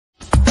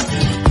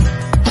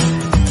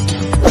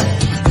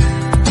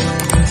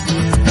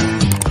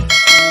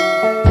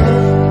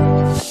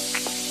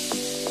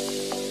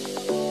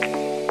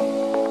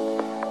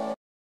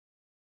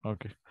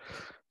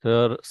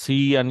तर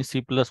सी आणि C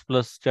plus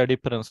प्लसच्या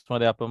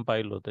डिफरन्समध्ये आपण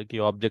पाहिलं होतं की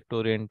ऑब्जेक्ट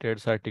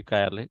ओरिएंटेडसाठी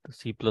काय आले, तर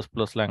सी प्लस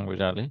प्लस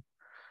लँग्वेज आले.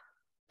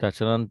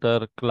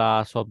 त्याच्यानंतर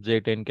class,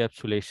 object,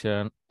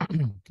 encapsulation,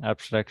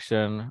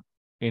 abstraction,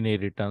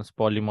 inheritance,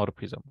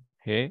 polymorphism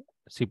हे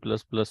सी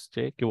प्लस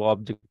प्लसचे किंवा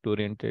ऑब्जेक्ट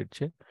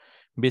ओरिएंटेडचे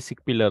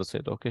बेसिक पिलर्स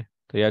आहेत. ओके,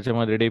 तर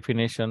याच्यामध्ये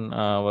डेफिनेशन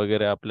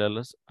वगैरे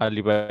आपल्याला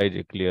आली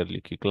पाहिजे क्लिअरली,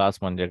 की क्लास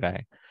म्हणजे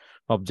काय,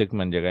 ऑब्जेक्ट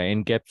म्हणजे काय,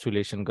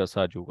 एन्कॅप्सुलेशन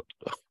कसं अचीव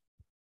करतो,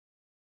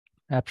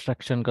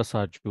 ॲब्स्ट्रॅक्शन कसं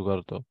अचीव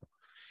करतो,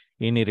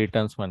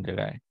 इनहेरिटन्स म्हणजे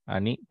काय,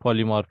 आणि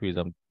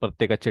पॉलिमॉर्फिझम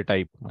प्रत्येकाचे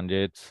टाईप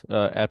म्हणजेच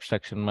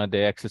ॲब्स्ट्रॅक्शन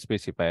मध्ये ऍक्सेस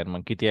स्पेसिफायर,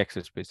 मग किती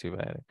ऍक्सेस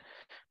स्पेसिफायर आहे,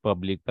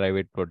 पब्लिक,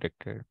 प्रायव्हेट,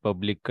 प्रोटेक्टेड,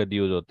 पब्लिक कधी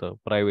यूज होतं,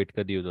 प्रायव्हेट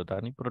कधी यूज होतं,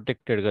 आणि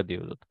प्रोटेक्टेड कधी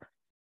यूज होतं.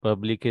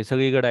 पब्लिक हे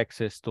सगळीकडे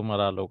ऍक्सेस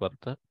तुम्हाला अलो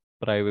करतं,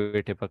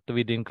 प्रायव्हेट हे फक्त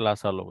विदिन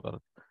क्लास अलो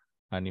करतं,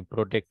 आणि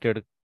प्रोटेक्टेड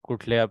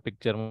कुठल्या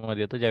पिक्चर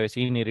मध्ये येतं, ज्यावेळेस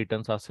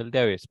इनहेरिटन्स असेल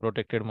त्यावेळेस.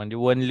 प्रोटेक्टेड म्हणजे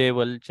वन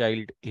लेवल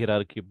चाइल्ड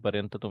हिरार्की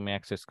पर्यंत तुम्ही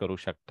ऍक्सेस करू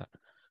शकता.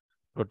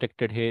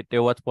 प्रोटेक्टेड हे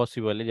तेव्हाच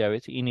पॉसिबल आहे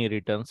ज्यावेळेस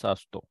इनहेरिटन्स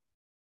असतो.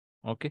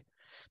 ओके,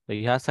 तर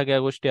ह्या सगळ्या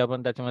गोष्टी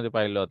आपण त्याच्यामध्ये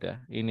पाहिल्या होत्या.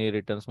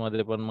 इनहेरिटन्स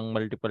मध्ये पण मग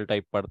मल्टिपल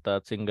टाईप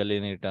पडतात, single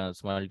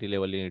inheritance, multi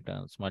level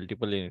inheritance,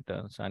 multiple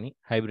inheritance आणि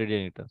हायब्रिड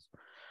इनहेरिटन्स.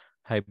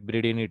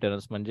 हायब्रिड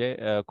इनहेरिटन्स म्हणजे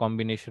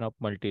कॉम्बिनेशन ऑफ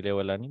मल्टी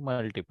लेवल आणि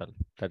मल्टिपल.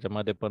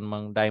 त्याच्यामध्ये पण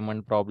मग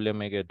डायमंड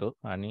प्रॉब्लेम एक येतो,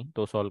 आणि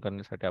तो सॉल्व्ह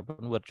करण्यासाठी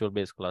आपण व्हर्च्युअल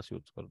बेस क्लास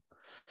यूज करतो.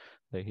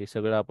 तर हे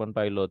सगळं आपण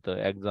पाहिलं होतं,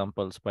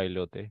 एक्झाम्पल्स पाहिले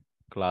होते,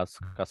 क्लास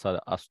कसा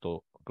असतो.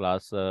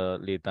 क्लास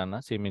लिहिताना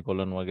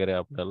सेमिकोलॉन वगैरे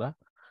आपल्याला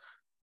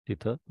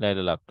तिथं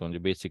लिहायला लागतो, म्हणजे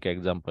बेसिक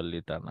एक्झाम्पल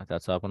लिहिताना.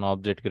 त्याचा आपण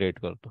ऑब्जेक्ट क्रिएट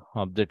करतो.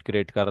 ऑब्जेक्ट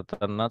क्रिएट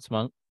करतानाच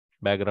मग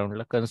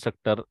बॅकग्राऊंडला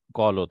कन्स्ट्रक्टर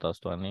कॉल होत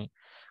असतो, आणि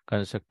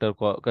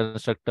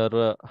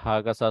कन्स्ट्रक्टर हा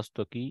कसा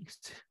असतो की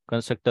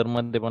कन्स्ट्रक्टर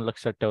मध्ये पण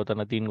लक्षात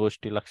ठेवताना तीन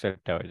गोष्टी लक्षात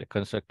ठेवायच्या.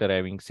 Constructor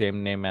having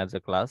same name as a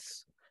class,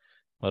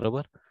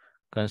 बरोबर.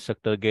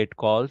 Constructor get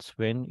calls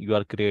Wien you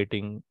R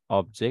creating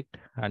object,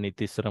 आणि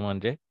तिसरं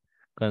म्हणजे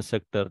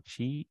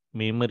कन्स्ट्रक्टरची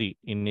मेमरी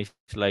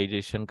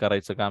इनिशियलायझेशन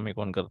करायचं काम हे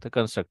कोण करतं,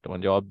 कन्स्ट्रक्टर.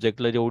 म्हणजे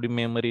ऑब्जेक्टला जेवढी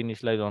मेमरी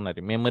इनिशियलाइज होणार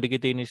आहे, मेमरी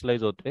किती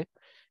इनिशियलाइज होते,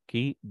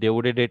 की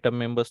जेवढे डेटा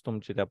मेंबर्स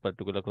तुमचे त्या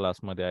पर्टिक्युलर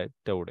क्लासमध्ये आहेत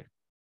तेवढे.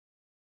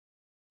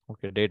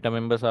 ओके, डेटा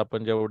मेंबर्स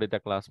आपण जेवढे त्या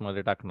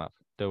क्लासमध्ये टाकणार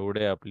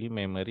तेवढे आपली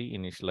मेमरी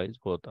इनिशियलाइज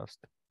होत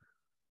असते.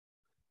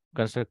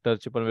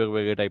 कन्स्ट्रक्टरचे पण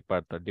वेगवेगळे टाईप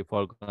पाडतात,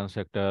 default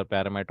constructor,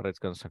 पॅरामीटराइज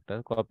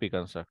constructor, copy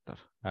constructor.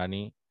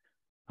 आणि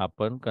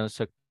आपण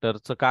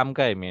कन्स्ट्रक्टरचं काम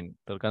काय, मेन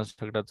तर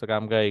कन्स्ट्रक्टरचं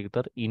काम काय आहे,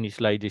 तर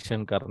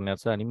इनिशियलायझेशन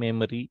करण्याचं आणि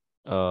मेमरी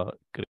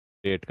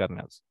क्रिएट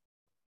करण्याचं.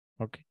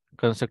 ओके,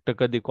 कन्स्ट्रक्टर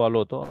कधी कॉल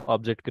होतो,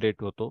 ऑब्जेक्ट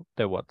क्रिएट होतो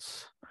तेव्हाच.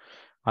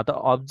 आता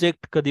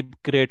ऑब्जेक्ट कधी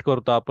क्रिएट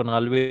करतो आपण,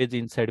 ऑलवेज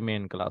इनसाइड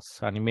मेन क्लास,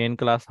 आणि मेन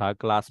क्लास हा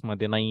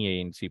क्लासमध्ये नाही आहे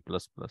इन सी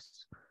प्लस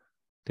प्लस.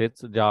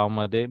 तेच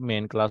जावामध्ये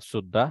मेन क्लास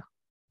सुद्धा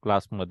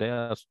क्लासमध्ये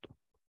असतो.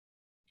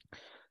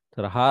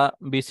 तर हा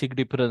बेसिक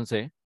डिफरन्स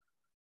आहे.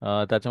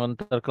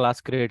 त्याच्यानंतर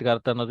क्लास क्रिएट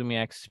करताना तुम्ही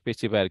ऍक्सेस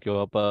स्पेसिफायर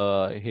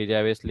किंवा हे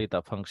ज्यावेळेस लिहिता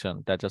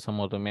फंक्शन,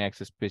 त्याच्यासमोर तुम्ही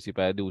ऍक्सेस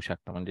स्पेसिफायर देऊ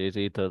शकता.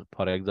 म्हणजे इथं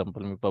फॉर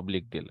एक्झाम्पल मी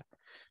पब्लिक दिलं,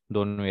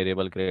 दोन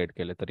व्हेरिएबल क्रिएट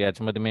केले, तर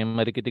याच्यामध्ये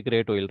मेमरी किती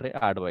क्रिएट होईल रे,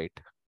 8 बाईट.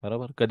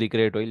 बरोबर, कधी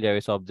क्रिएट होईल,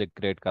 ज्यावेळेस ऑब्जेक्ट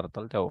क्रिएट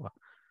करताल तेव्हा.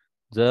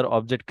 जर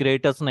ऑब्जेक्ट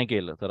क्रिएटच नाही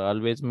केलं तर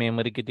ऑलवेज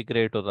मेमरी किती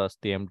क्रिएट होत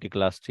असते एमटी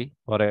क्लासची,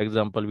 फॉर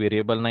एक्झाम्पल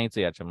व्हेरिएबल नाहीच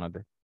आहे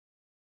याच्यामध्ये,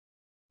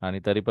 आणि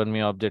तरी पण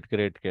मी ऑब्जेक्ट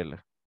क्रिएट केलं,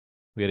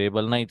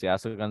 व्हेरिएबल नाहीच आहे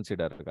असं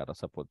कन्सिडर करा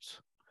सपोज,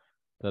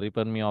 तरी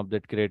पण मी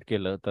ऑब्जेक्ट क्रिएट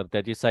केलं, तर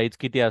त्याची साईज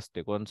किती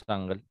असते कोण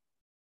सांगल?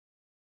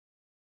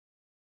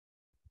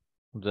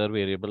 जर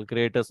व्हेरिएबल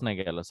क्रिएटच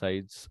नाही केला,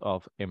 साईज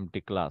ऑफ एमटी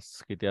क्लास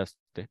किती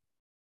असते?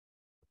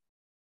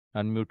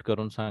 अनम्यूट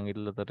करून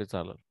सांगितलं तरी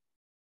चालेल.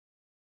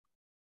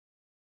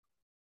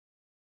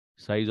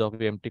 साईज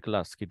ऑफ एमटी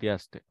क्लास किती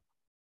असते?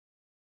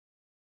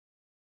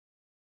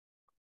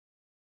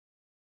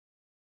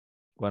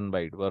 1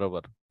 बाईट,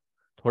 बरोबर.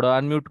 थोडं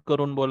अनम्यूट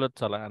करून बोलत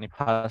चला आणि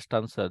फास्ट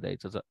आन्सर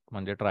द्यायचं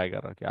म्हणजे ट्राय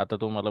करा, की आता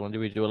तुम्हाला म्हणजे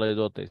व्हिज्युअलाइज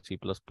होतंय सी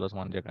प्लस प्लस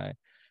म्हणजे काय,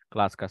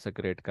 क्लास कसं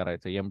क्रिएट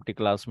करायचं. एमटी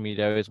क्लास मी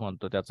ज्यावेळेस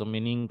म्हणतो त्याचं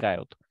मिनिंग काय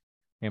होतं.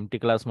 एमटी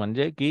क्लास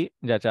म्हणजे की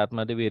ज्याच्या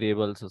आतमध्ये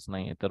व्हेरिएबल्सच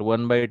नाही. तर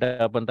 1 बाईट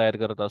आपण तयार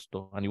करत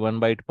असतो, आणि 1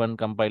 बाईट पण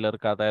कंपायलर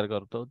का तयार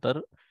करतो, तर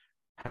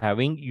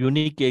having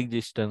unique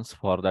existence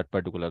for that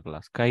particular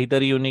class.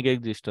 काहीतरी युनिक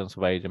एक्झिस्टन्स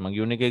पाहिजे. मग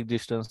युनिक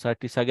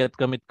एक्झिस्टन्ससाठी सगळ्यात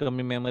कमीत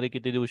कमी मेमरी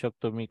किती देऊ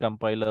शकतो मी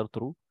कंपायलर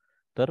थ्रू,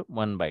 तर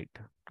 1 बाईट.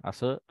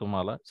 असं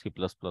तुम्हाला सी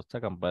प्लस प्लसचा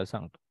कंपाईल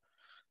सांगतो.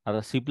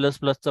 आता सी प्लस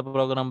प्लसचा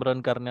प्रोग्राम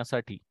रन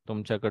करण्यासाठी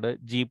तुमच्याकडे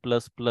जी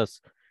प्लस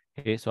प्लस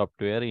हे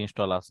सॉफ्टवेअर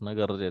इन्स्टॉल असणं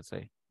गरजेचं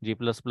आहे. जी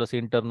प्लस प्लस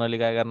इंटरनली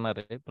काय करणार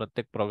आहे,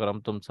 प्रत्येक प्रोग्राम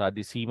तुमचा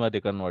आधी सी मध्ये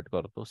कन्वर्ट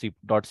करतो,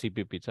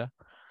 सी.cpp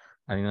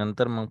आणि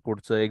नंतर मग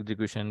पुढचं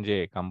एक्झिक्युशन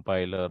जे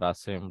कंपायलर,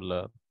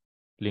 असेंबलर,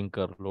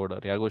 लिंकर,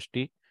 लोडर या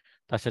गोष्टी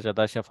तशाच्या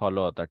तशा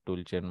फॉलो होतात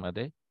टूल चेन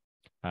मध्ये,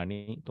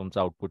 आणि तुमचं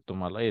आउटपुट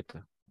तुम्हाला येतं.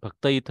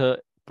 फक्त इथं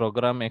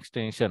प्रोग्राम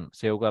एक्सटेन्शन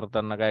सेव्ह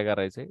करताना काय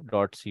करायचंय,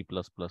 .c++.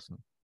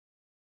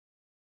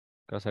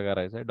 कसं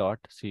करायचंय,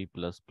 .c++.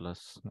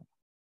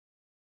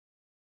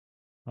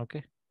 ओके,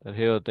 तर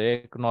हे होतं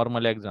एक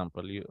normal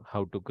example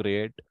how to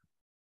create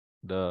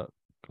the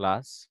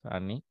class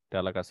आणि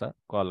त्याला कसा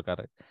कॉल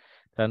करायचा.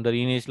 त्यानंतर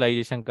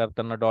इनिशियलायझेशन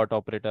करताना डॉट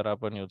ऑपरेटर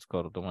आपण यूज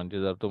करतो.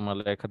 म्हणजे जर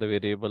तुम्हाला एखादा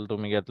व्हेरिएबल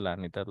तुम्ही घेतला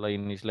आणि त्याला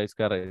इनिशियलाइज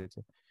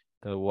करायचं,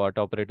 तर what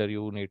operator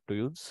you need to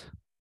use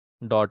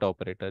dot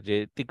operator.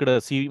 जे तिकडं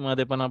सी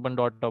मध्ये पण आपण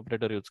डॉट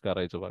ऑपरेटर यूज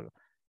करायचो बघा.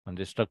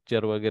 म्हणजे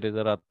स्ट्रक्चर वगैरे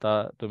जर आता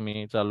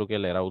तुम्ही चालू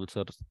केलंय, राहुल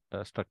सर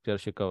स्ट्रक्चर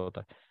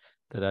शिकवताय,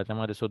 तर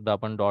त्याच्यामध्ये सुद्धा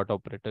आपण डॉट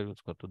ऑपरेटर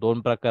यूज करतो.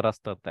 दोन प्रकार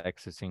असतात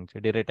ऍक्सेसिंगचे,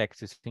 डिरेक्ट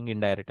ऍक्सेसिंग,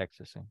 इनडायरेक्ट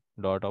ऍक्सेसिंग.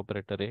 डॉट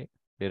ऑपरेटर हे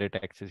डिरेक्ट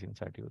ऍक्सेसिंग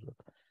साठी यूज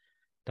होतं.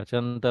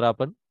 त्याच्यानंतर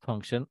आपण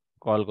फंक्शन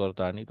कॉल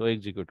करतो आणि तो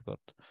एक्झिक्यूट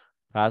करतो.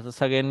 आज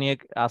सगळ्यांनी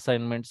एक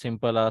असाइनमेंट,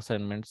 सिम्पल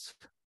असाइनमेंट्स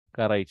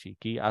करायची,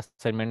 की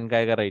असाइनमेंट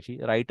काय करायची,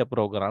 right a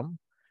programme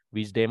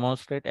which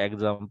demonstrate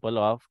example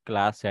of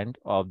class and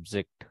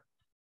object,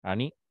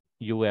 आणि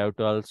you have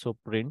to also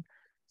print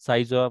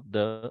size of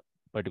the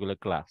particular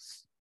class.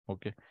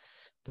 Okay,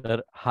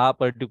 तर हा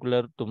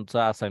पर्टिक्युलर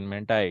तुमचा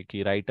असाइनमेंट आहे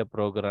की right a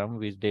programme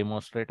which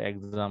demonstrate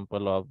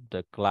example of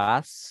the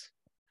class,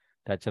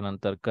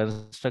 त्याच्यानंतर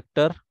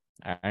constructor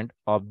and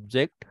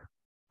object.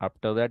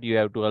 After that you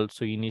have to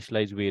also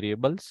initialise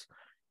variables.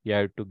 You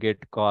have to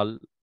get call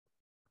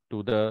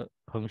to the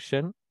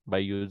function by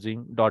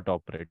using dot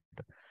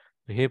operator.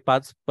 हे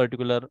 5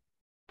 particular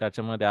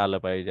त्याच्यामध्ये आलं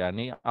पाहिजे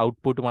आणि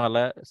output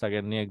मला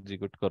सगळ्यांनी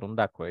execute करून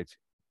दाखवायचे.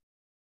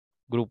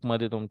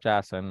 ग्रुपमध्ये तुमच्या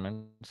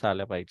असाइनमेंट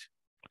आल्या पाहिजे.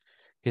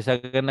 हे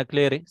सगळ्यांना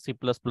क्लिअर आहे. सी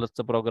प्लस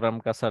प्लसचा प्रोग्राम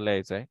कसा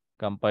लिहायचा आहे,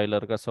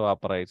 कंपायलर कसं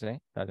वापरायचं आहे,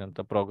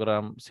 त्याच्यानंतर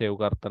प्रोग्राम सेव्ह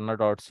करताना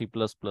डॉट सी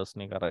प्लस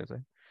प्लसने करायचं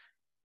आहे,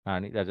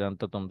 आणि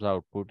त्याच्यानंतर तुमचं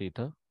आउटपुट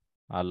इथं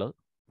आलं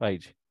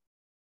पाहिजे.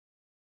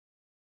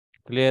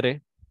 क्लिअर आहे?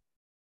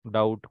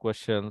 डाऊट,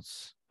 क्वेश्चन्स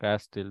काय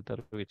असतील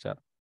तर विचार.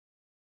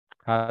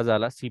 हा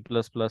झाला सी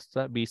प्लस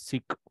प्लसचा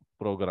बेसिक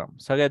प्रोग्राम,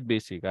 सगळ्यात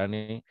बेसिक.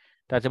 आणि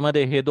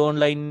त्याच्यामध्ये हे 2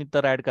 लाईन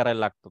तर ऍड करायला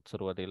लागतात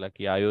सुरुवातीला,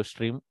 की आयो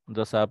स्ट्रीम.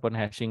 जसं आपण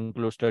hashing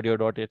include studio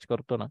dot H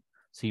करतो ना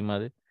सी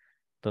मध्ये,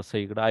 तसं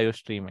इकडं आयो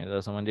स्ट्रीम आहे.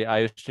 जसं म्हणजे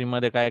आयो स्ट्रीम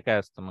मध्ये काय काय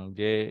असतं, मग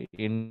जे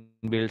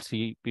इनबिल्ड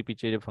सी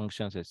पीपीचे जे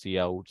फंक्शन्स आहेत, सी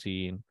आउट,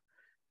 सी इन,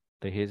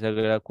 तर हे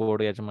सगळं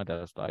कोड याच्यामध्ये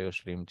असतो आयो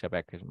स्ट्रीमच्या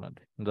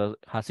पॅकेजमध्ये.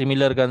 हा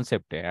सिमिलर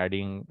कन्सेप्ट आहे,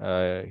 ऍडिंग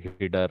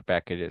हिडर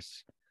पॅकेजेस.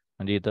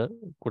 म्हणजे इथं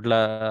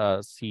कुठला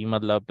सी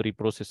मधला प्री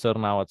प्रोसेसर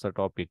नावाचा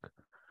टॉपिक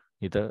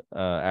इथं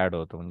ऍड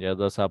होतो. म्हणजे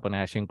जसं आपण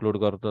हॅश इन्क्लूड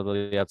करतो,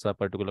 तर याचा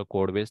पर्टिक्युलर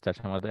कोड बेस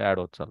त्याच्यामध्ये ऍड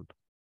होत चालतो.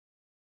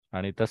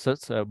 आणि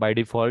तसंच बाय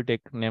डिफॉल्ट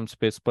एक नेम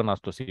स्पेस पण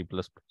असतो C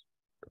plus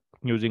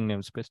using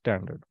name space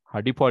standard. हा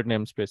डिफॉल्ट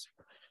नेम स्पेस.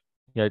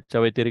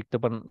 याच्या व्यतिरिक्त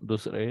पण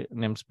दुसरे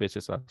नेम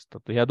स्पेसेस असतात.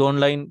 तर ह्या 2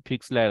 लाईन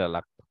फिक्स लिहायला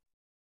लागतात.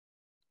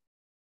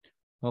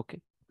 ओके,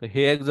 तर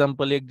हे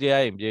एक्झाम्पल एक जे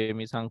आहे, जे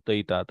मी सांगतो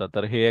इथं आता,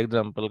 तर हे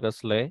एक्झाम्पल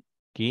कसलं आहे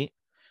की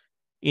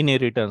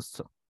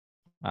इनहेरिटन्सचं.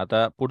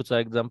 आता पुढचा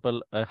एक्झाम्पल,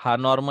 हा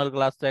नॉर्मल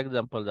क्लासचा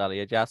एक्झाम्पल झाला.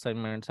 याची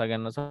असाइनमेंट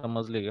सगळ्यांना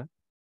समजली का?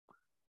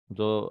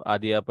 जो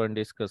आधी आपण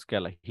डिस्कस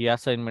केला, ही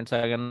असाइनमेंट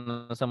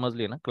सगळ्यांना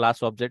समजली ना?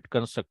 Class object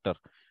constructor.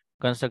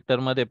 कन्स्ट्रक्टर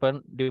मध्ये पण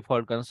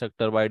डिफॉल्ट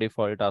कन्स्ट्रक्टर बाय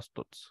डिफॉल्ट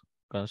असतोच.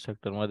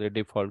 कन्स्ट्रक्टर मध्ये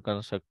डिफॉल्ट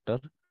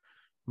कन्स्ट्रक्टर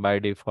बाय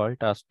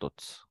डिफॉल्ट असतोच.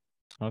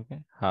 ओके,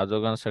 हा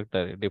जो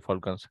कन्स्ट्रक्टर आहे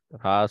डिफॉल्ट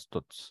कन्स्ट्रक्टर हा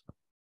असतोच.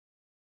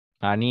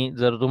 आणि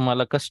जर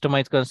तुम्हाला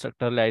कस्टमाइज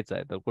कन्स्ट्रक्टर लिहायचा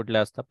आहे, तर कुठले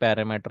असतात,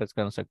 पॅरामीटर्स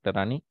कन्स्ट्रक्टर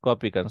आणि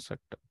कॉपी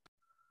कन्स्ट्रक्टर.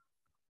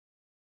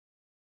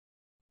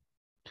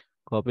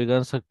 कॉपी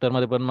कन्स्ट्रक्टर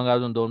मध्ये पण मग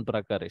अजून 2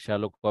 प्रकार आहे,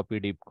 शॅलो कॉपी,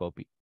 डीप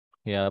कॉपी.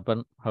 हे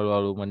आपण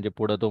हळूहळू, म्हणजे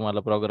पुढे तुम्हाला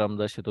प्रोग्राम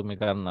जसे तुम्ही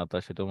करणार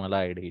तसे तुम्हाला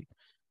आयडिया येईल.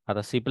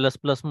 आता सी प्लस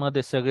प्लस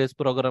मध्ये सगळेच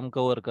प्रोग्राम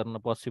कव्हर करणं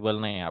पॉसिबल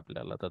नाही आहे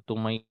आपल्याला. तर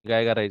तुम्ही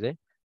काय करायचंय,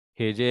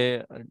 हे जे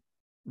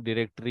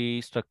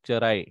डिरेक्टरी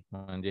स्ट्रक्चर आहे,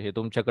 म्हणजे हे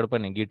तुमच्याकडे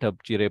पण आहे,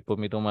 गिटहबची रेपो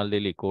मी तुम्हाला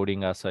दिली,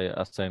 कोडिंग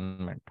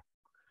असाइनमेंट.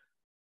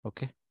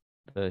 ओके,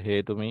 तर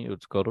हे तुम्ही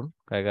यूज करून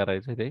काय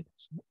करायचं, ते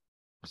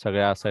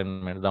सगळ्या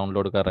असाइनमेंट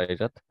डाउनलोड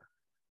करायच्यात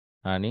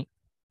आणि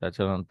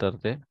त्याच्यानंतर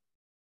ते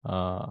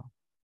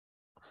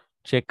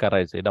चेक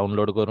करायचे.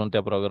 डाउनलोड करून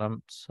त्या प्रोग्राम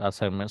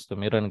असाइनमेंट्स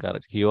तुम्ही रन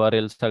करायचे.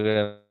 URL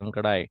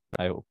सगळ्यांकडे आहे,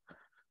 आय होप.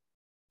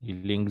 ही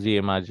लिंक जी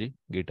आहे माझी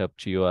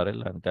गिटहबची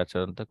URL, आणि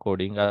त्याच्यानंतर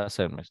कोडिंग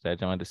असाइनमेंट्स,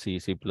 त्याच्यामध्ये सी,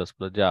 सी प्लस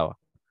प्लस, जावा.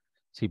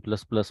 सी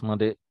प्लस प्लस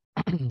मध्ये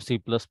सी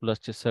प्लस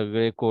प्लसचे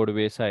सगळे कोड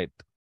बेस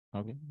आहेत.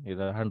 ओके,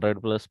 इथं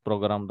 100+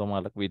 प्रोग्राम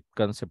तुम्हाला विथ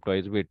कन्सेप्ट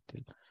वाईज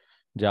भेटतील.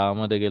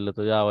 जावामध्ये गेलं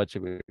तर जावाचे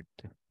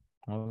भेटते.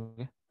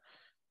 ओके,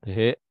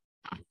 हे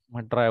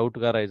ट्राय आउट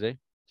करायचंय.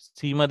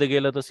 सी मध्ये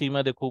गेलं तर सी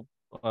मध्ये खूप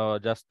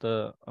जास्त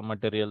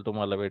मटेरियल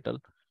तुम्हाला भेटल.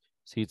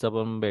 सीचं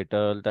पण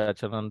भेटल,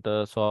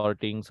 त्याच्यानंतर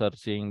sorting,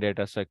 searching,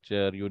 data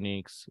structure,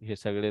 Unix, हे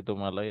सगळे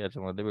तुम्हाला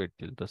याच्यामध्ये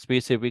भेटतील. तर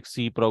स्पेसिफिक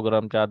सी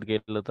प्रोग्रामच्या आत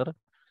गेलं तर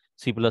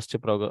सी प्लसचे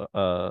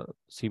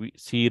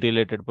सी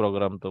रिलेटेड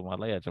प्रोग्राम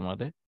तुम्हाला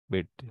याच्यामध्ये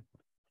भेटतील.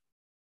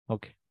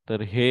 ओके,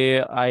 तर हे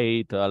आहे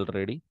इथं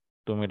ऑलरेडी.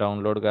 तुम्ही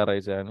डाउनलोड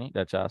करायचं आणि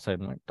त्याच्या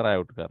असाइनमेंट ट्राय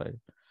आउट करायचे.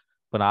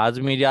 पण आज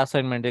मी जी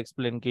असाइनमेंट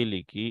एक्सप्लेन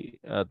केली, की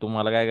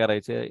तुम्हाला काय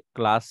करायचं,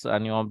 क्लास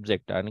आणि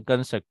ऑब्जेक्ट आणि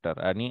कन्स्ट्रक्टर,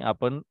 आणि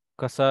आपण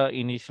कसा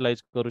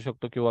इनिशियलाइज करू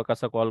शकतो किंवा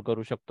कसा कॉल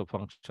करू शकतो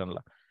फंक्शनला,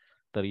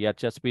 तर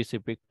याच्या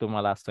स्पेसिफिक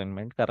तुम्हाला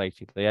असाइनमेंट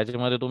करायची. तर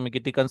याच्यामध्ये तुम्ही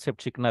किती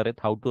कन्सेप्ट शिकणार आहेत,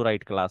 how to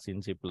right class in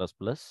C plus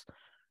plus,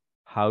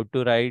 how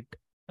to right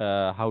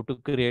how to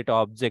create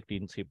object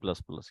in C++,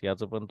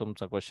 याचं पण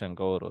तुमचा क्वेश्चन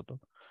कव्हर होतो.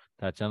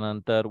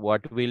 त्याच्यानंतर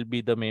what will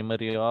be the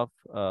memory of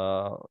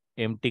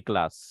empty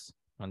class,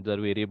 जर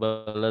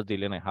व्हेरिएबलच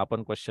दिले नाही, हा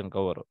पण क्वेश्चन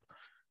कव्हर होतो.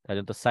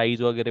 त्याच्यानंतर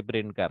साईज वगैरे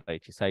प्रिंट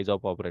करायची, साईज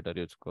ऑफ ऑपरेटर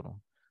यूज करून.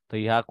 तर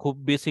ह्या खूप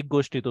बेसिक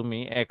गोष्टी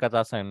तुम्ही एकाच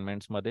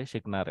असाइनमेंट्स मध्ये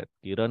शिकणार आहेत,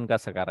 की रन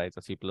कसं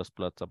करायचं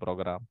C++चा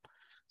प्रोग्राम,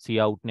 सी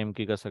आउट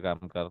नेमकी कसं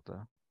काम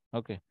करतं.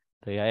 ओके.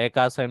 तर या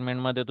एका असाइनमेंट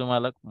मध्ये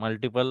तुम्हाला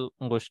मल्टिपल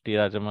गोष्टी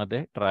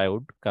याच्यामध्ये ट्राय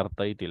आउट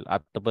करता येतील.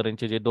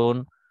 आतापर्यंतचे जे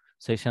 2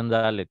 सेशन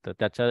झाले तर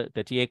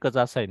त्याची एकच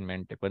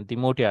असाइनमेंट आहे, पण ती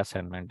मोठी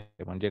असाइनमेंट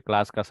आहे. म्हणजे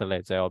क्लास कसा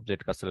लिहायचा आहे,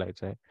 ऑब्जेक्ट कसं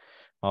लिहायचा आहे,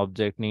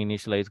 ऑब्जेक्टनी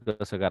इनिशियलाइज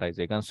कसं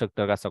करायचंय,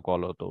 कन्स्ट्रक्टर कसा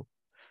कॉल होतो,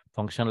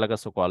 फंक्शनला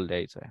कसं कॉल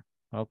द्यायचं आहे.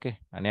 ओके.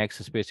 आणि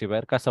ऍक्सेस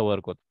स्पेसिफायर कसा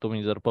वर्क होतो.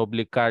 तुम्ही जर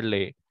पब्लिक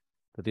काढले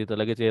तर तिथं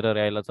लगेच एरर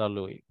यायला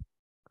चालू होईल.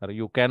 कारण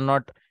you can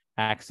not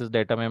access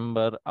data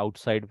member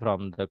outside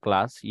from the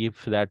class if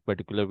that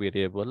particular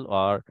variable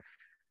or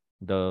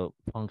the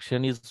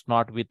function is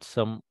not with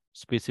some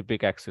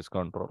specific access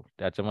control.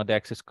 त्याच्यामध्ये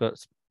access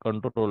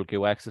control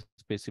किंवा access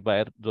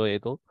specifier जो आहे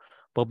तो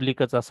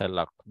पब्लिकच असायला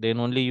लागतो.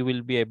 Then only you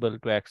will be able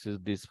to access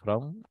this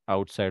from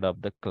outside of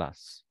the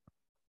class.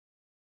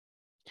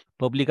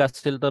 Public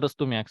असेल तरच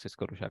तुम्ही ऍक्सेस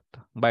करू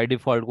शकता. बाय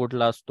डिफॉल्ट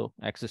कुठला असतो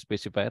ऍक्सेस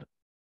स्पेसिफायर,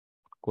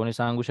 कोणी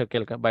सांगू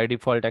शकेल का? बाय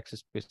डिफॉल्ट ऍक्सेस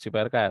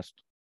स्पेसिफायर काय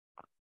असतो?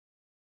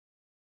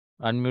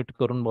 अनम्यूट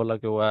करून बोला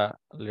किंवा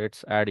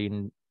let's add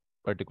in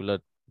particular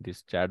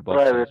this chat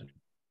boxes.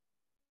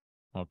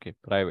 Okay.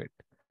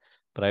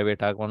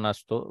 Private हा कोण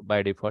असतो?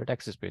 By default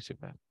access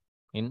specifier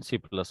in C++.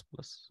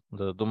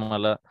 जर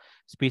तुम्हाला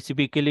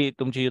स्पेसिफिकली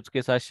तुमची यूज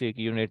केस अशी आहे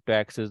की you need to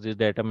access this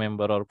data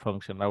member or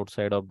function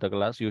outside of the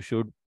class, you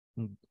should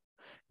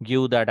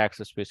give that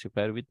access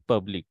specifier with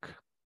public.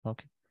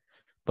 Okay.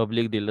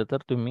 Public दिलं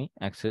तर तुम्ही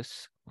access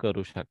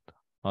करू शकता,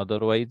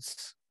 अदरवाईज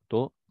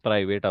तो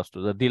प्रायव्हेट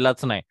असतो. जर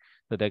दिलाच नाही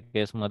तर त्या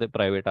केसमध्ये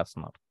प्रायव्हेट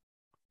असणार.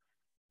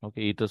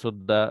 ओके. इथं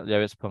सुद्धा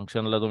ज्यावेळेस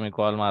फंक्शनला तुम्ही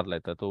कॉल मारलाय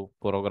तर तो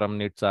प्रोग्राम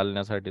नीट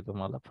चालण्यासाठी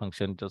तुम्हाला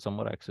फंक्शनच्या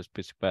समोर ऍक्सेस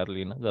स्पेसिफायर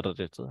लिहिणं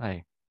गरजेचं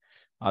आहे.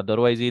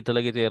 अदरवाईज इथं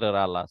लगेच एरर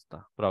आला असता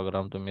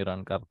प्रोग्राम तुम्ही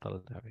रन करताल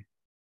त्यावेळी.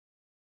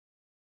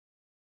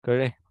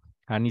 कळले?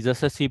 आणि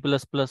जसं C++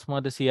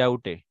 मध्ये सी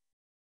आउट आहे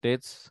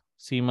तेच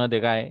सी मध्ये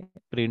काय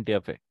प्रिंट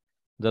एफ आहे.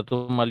 जर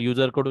तुम्हाला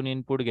युजर कडून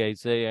इनपुट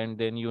घ्यायचंय and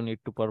then you need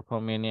to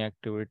perform any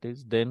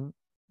activities, then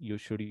you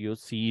should use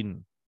C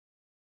in.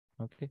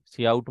 Okay.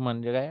 C out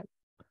म्हणजे काय?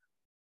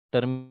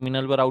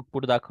 टर्मिनलवर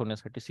आउटपुट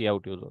दाखवण्यासाठी सी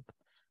आउट यूज होतं.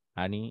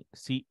 आणि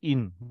सी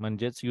इन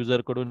म्हणजेच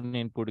युजर कडून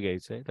इनपुट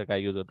घ्यायचंय तर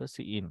काय यूज होतं?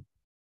 C in.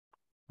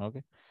 ओके.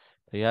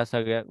 तर ह्या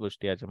सगळ्या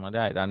गोष्टी याच्यामध्ये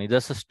आहेत. आणि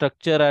जसं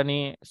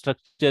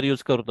स्ट्रक्चर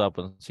यूज करतो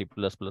आपण C++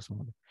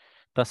 मध्ये,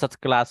 तसाच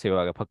क्लास आहे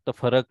बघा. फक्त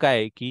फरक काय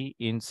आहे की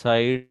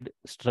inside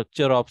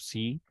structure of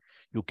C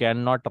you can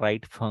not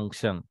right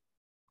function.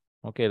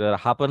 Okay. तर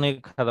हा पण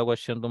एखादा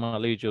क्वेश्चन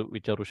तुम्हाला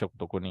विचारू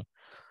शकतो कोणी,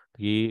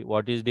 की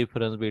what is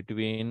difference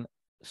between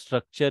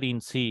structure in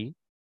C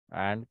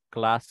and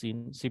class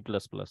in C++.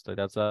 तर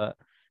त्याचा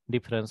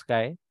डिफरन्स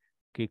काय,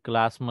 की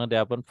क्लासमध्ये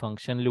आपण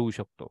फंक्शन लिहू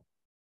शकतो,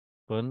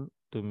 पण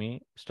तुम्ही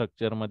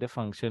स्ट्रक्चरमध्ये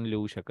फंक्शन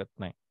लिहू शकत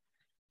नाही.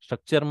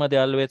 स्ट्रक्चरमध्ये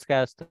ऑलवेज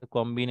काय असतं?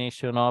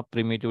 Combination of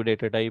primitive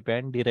data type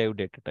and derive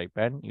data type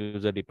and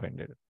user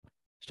dependent.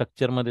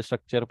 स्ट्रक्चरमध्ये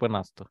स्ट्रक्चर पण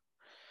असतं.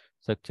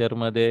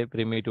 स्ट्रक्चरमध्ये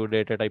प्रिमिटिव्ह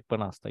डेटा टाईप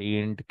पण असतं,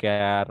 इंट,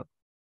 कॅर,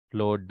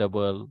 फ्लोट,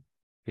 डबल,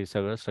 हे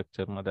सगळं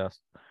स्ट्रक्चरमध्ये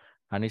असतं.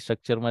 आणि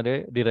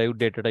स्ट्रक्चरमध्ये डिराइव्ह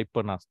डेटा टाईप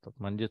पण असतात.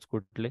 म्हणजेच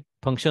कुठले?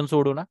 फंक्शन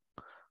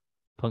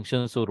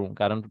सोडून,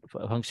 कारण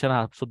फंक्शन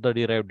हा सुद्धा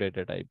डिराइव्ह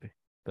डेटा टाईप आहे.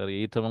 तर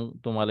इथं मग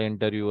तुम्हाला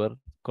इंटरव्ह्यूवर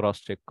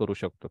क्रॉस चेक करू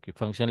शकतो की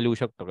फंक्शन लिहू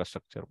शकतो का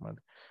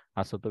स्ट्रक्चरमध्ये,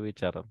 असं तो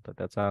विचारल. तर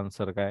त्याचा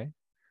आन्सर काय?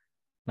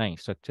 नाही,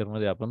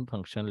 स्ट्रक्चरमध्ये आपण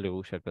फंक्शन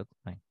लिहू शकत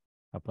नाही.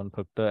 आपण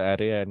फक्त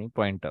ॲरे आणि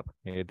पॉइंटर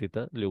हे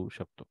तिथं लिहू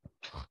शकतो.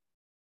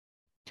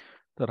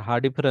 तर हा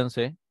डिफरन्स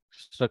आहे.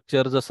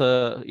 स्ट्रक्चर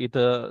जसं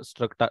इथं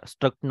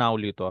स्ट्रक्ट नाव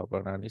लिहितो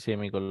आपण आणि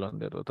सेमिकोलॉन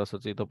देतो,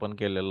 तसंच इथं पण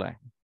केलेलं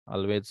आहे.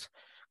 ऑलवेज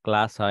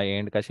क्लास हा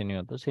एंड कशाने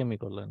होतो?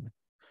 सेमिकोलॉन.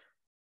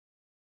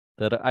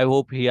 तर आय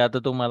होप ही आता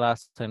तुम्हाला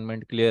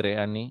असाइनमेंट क्लिअर आहे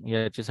आणि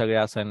याचे सगळे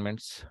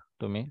असाइनमेंट्स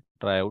तुम्ही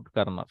ट्राय आउट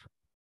करणार.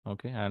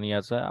 ओके. आणि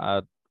याचा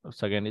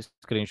सगळ्यांनी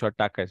स्क्रीनशॉट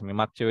टाकायचं. मी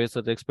मागच्या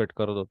वेळेसच एक्सपेक्ट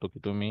करत होतो की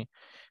तुम्ही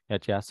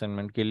याची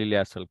असाइनमेंट केलेली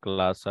असेल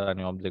क्लास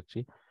आणि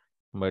ऑब्जेक्टची,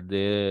 बट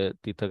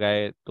तिथं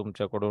काय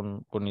तुमच्याकडून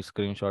कोणी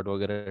स्क्रीनशॉट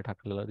वगैरे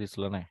टाकलेलं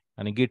दिसलं नाही.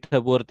 आणि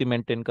गिटहब वरती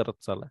मेंटेन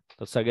करत चाला.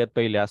 तर सगळ्यात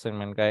पहिली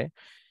असाइनमेंट काय,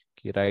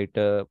 की right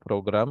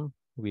programme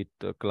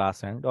with class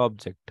and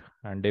object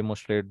and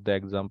demonstrate the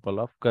example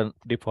of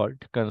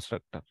default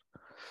constructor.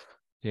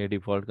 हे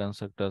डिफॉल्ट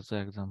कन्स्ट्रक्टरचं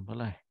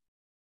एक्झाम्पल आहे.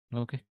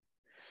 ओके.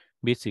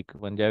 बेसिक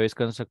म्हणजे ज्यावेळेस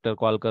कन्स्ट्रक्टर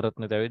कॉल करत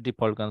नाही त्यावेळेस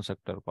डिफॉल्ट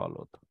कन्स्ट्रक्टर कॉल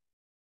होतं.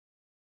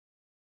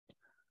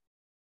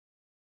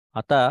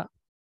 आता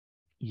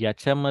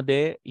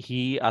याच्यामध्ये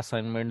ही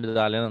असाइनमेंट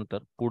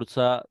झाल्यानंतर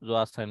पुढचा जो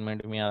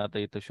असाइनमेंट मी आता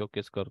इथं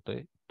शोकेस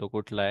करतोय तो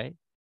कुठला आहे?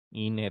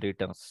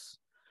 इनहेरिटन्स.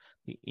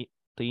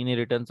 तर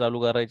इनहेरिटन्स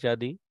चालू करायच्या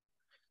आधी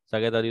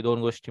सगळ्यात आधी 2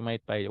 गोष्टी माहित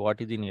पाहिजे.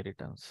 What is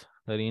inheritance?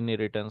 तर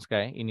इनहेरिटन्स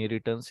काय,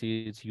 inheritance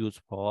is use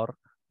for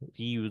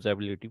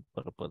रियुजेबिलिटी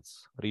purpose.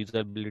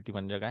 रियुजेबिलिटी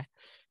म्हणजे काय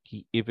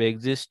की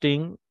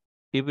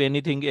if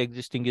anything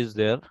existing is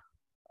there,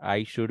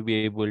 I should be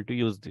able to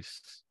use दिस.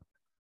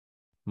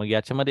 मग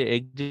याच्यामध्ये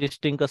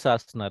एक्झिस्टिंग कसं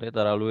असणार आहे,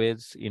 तर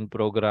always in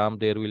programme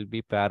there will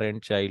be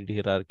parent child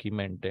hierarchy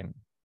maintain.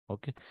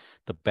 Okay,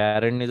 तर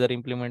पॅरेंटने जर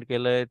इम्प्लिमेंट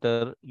केलंय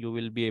तर you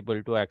will be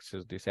able to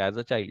access this as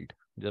a child.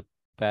 जर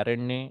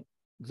पॅरेंटने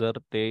जर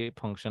ते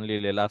फंक्शन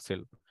लिहिलेलं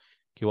असेल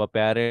किंवा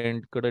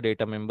पॅरेंटकडे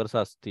डेटा मेंबर्स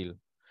असतील,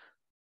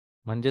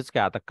 म्हणजेच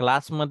काय आता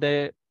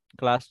क्लासमध्ये,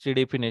 क्लासची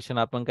डेफिनेशन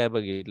आपण काय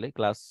बघितले,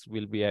 class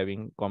will be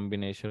having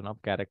combination of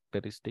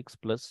characteristics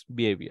plus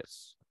behaviours.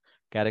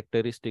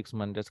 Characteristics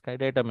म्हणजेच काय,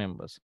 डेटा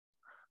मेंबर्स.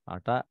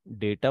 आता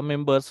डेटा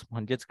मेंबर्स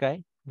म्हणजेच काय,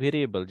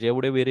 व्हेरिएबल.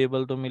 जेवढे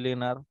व्हेरिएबल तुम्ही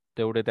लिहिणार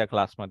तेवढे त्या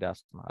क्लासमध्ये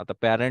असणार. आता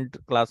पॅरेंट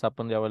क्लास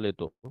आपण जेव्हा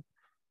लिहितो,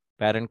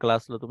 पॅरेंट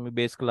क्लासला तुम्ही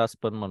बेस क्लास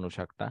पण म्हणू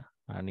शकता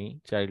आणि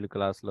चाइल्ड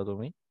क्लासला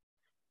तुम्ही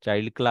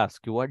चाइल्ड क्लास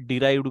किंवा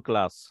डिराइव्ड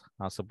क्लास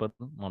असं पण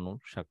म्हणू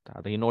शकता.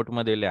 आता ही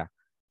नोटमध्ये लिहा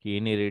की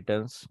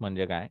इनहेरिटन्स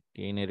म्हणजे काय,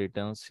 की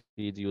inheritance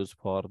is use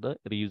for the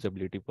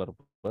रियुजेबिलिटी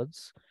purpose.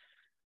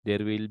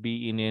 There will be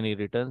in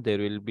inheritance there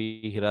will be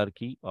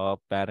hierarchy of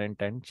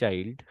parent and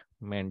child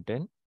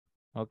maintain.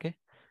 Okay,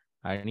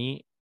 आणि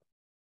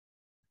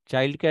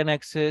child can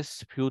access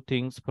few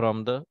things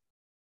from the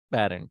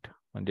parent.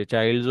 म्हणजे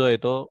चाइल्ड जो आहे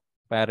तो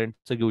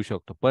पॅरेंटचं घेऊ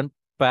शकतो, पण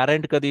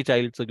पॅरेंट कधी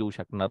चाइल्डचं घेऊ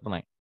शकणार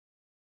नाही,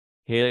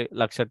 हे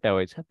लक्षात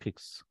ठेवायचं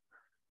फिक्स.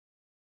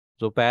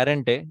 जो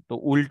पॅरेंट आहे तो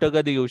उलट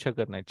कधी घेऊ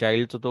शकत नाही,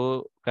 चाइल्डचं तो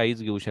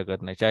काहीच घेऊ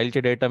शकत नाही. चाइल्डचे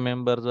डेटा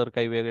मेंबर जर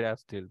काही वेगळे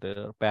असतील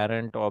तर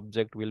parent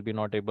object will be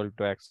not able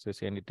to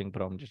access anything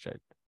from the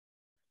child.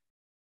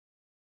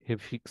 हे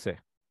फिक्स आहे,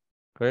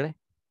 कळले.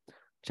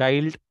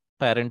 चाइल्ड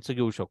पॅरेंटचं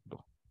घेऊ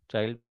शकतो,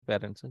 चाइल्ड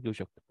पॅरेंटचं घेऊ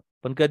शकतो,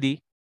 पण कधी,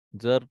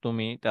 जर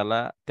तुम्ही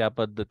त्याला त्या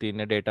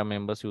पद्धतीने डेटा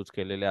मेंबर्स यूज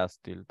केलेले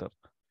असतील तर.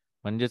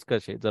 म्हणजेच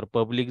कसे, जर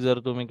पब्लिक जर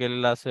तुम्ही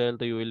केलेलं असेल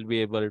तर you will be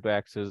able to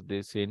access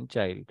this in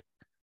child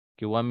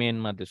किंवा मेन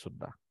मध्ये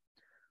सुद्धा.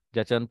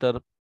 ज्याच्यानंतर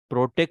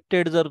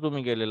प्रोटेक्टेड जर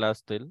तुम्ही केलेलं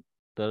असतील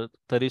तर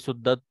तरी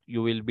सुद्धा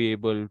you will be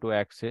able to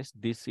access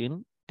this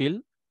in till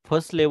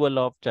first level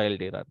of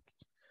child hierarchy.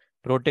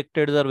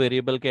 Protected जर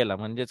व्हेरिएबल केला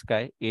म्हणजेच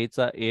काय,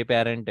 ए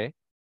पॅरेंट आहे,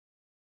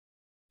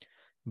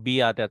 बी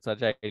हा त्याचा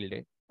चाइल्ड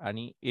आहे,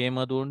 आणि ए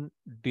मधून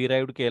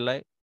डिराइव्ह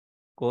केलाय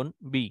कोण,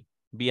 बी.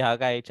 बी हा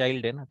काय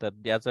चाइल्ड आहे ना, तर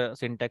याचा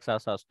सिंटॅक्स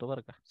असा असतो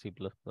बरं का सी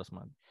प्लस प्लस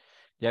मध्ये.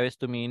 ज्यावेळेस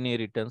तुम्ही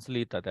इनहेरिटन्स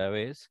लिहिता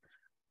त्यावेळेस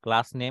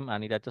क्लास नेम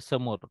आणि त्याच्या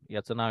समोर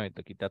याचं नाव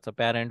येतं की त्याचा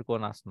पॅरेंट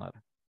कोण असणार.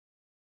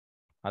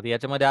 आता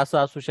याच्यामध्ये असं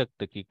असू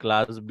शकतं की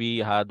क्लास बी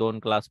हा 2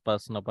 क्लास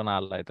पासून पण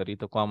आलाय, तर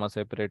इथं कॉमा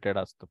सेपरेटेड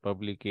असतं,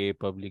 public a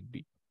public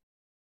B.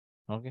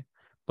 Okay,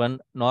 पण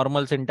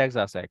नॉर्मल सिंटॅक्स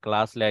असा आहे,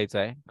 क्लास लिहायचा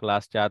आहे,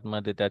 क्लासच्या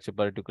आतमध्ये त्याचे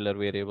पर्टिक्युलर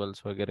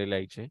व्हेरिएबल्स वगैरे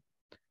लिहायचे,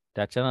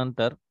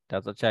 त्याच्यानंतर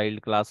त्याचा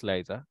चाइल्ड क्लास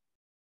लिहायचा.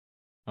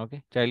 ओके,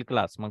 चाइल्ड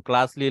क्लास, मग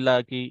क्लास लिहिला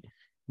की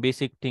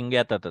बेसिक थिंग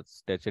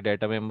येतातच, त्याचे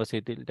डेटा मेंबर्स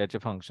येतील, त्याचे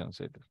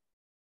फंक्शन्स येतील.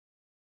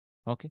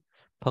 ओके,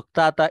 फक्त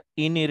आता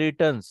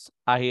इनहेरिटन्स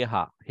आहे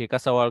हा, हे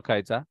कसा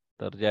ओळखायचा,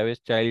 तर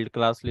ज्यावेळेस चाइल्ड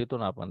क्लास लिहितो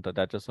ना आपण, तर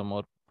त्याच्या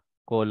समोर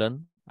कोलन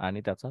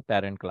आणि त्याचा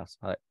पॅरेंट क्लास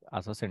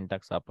असा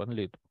सिंटॅक्स आपण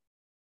लिहितो.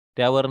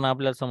 त्यावरनं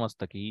आपल्याला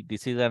समजतं की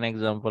दिस is an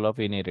example of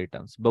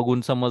inheritance.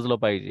 बघून समजलं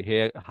पाहिजे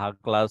हे, हा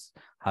क्लास,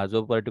 हा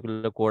जो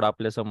पर्टिक्युलर कोड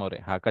आपल्या समोर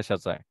आहे हा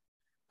कशाचा आहे,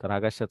 तर हा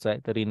कशाचा आहे,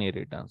 तर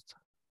इनहेरिटन्सचा.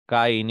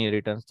 काय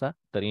इनहेरिटन्सचा,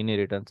 तर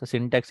इनहेरिटन्सचा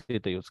सिंटॅक्स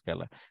इथं यूज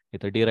केला,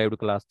 इथं डिराइव्ड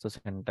क्लासचा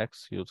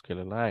सिंटॅक्स यूज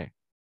केलेला आहे.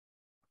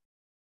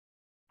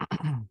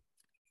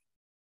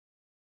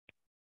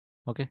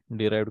 ओके,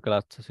 डिराइव्ड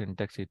क्लासचा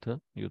सिंटॅक्स इथं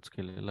यूज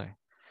केलेला आहे.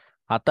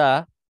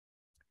 आता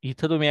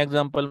इथं तुम्ही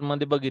एक्झाम्पल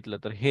मध्ये बघितलं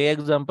तर हे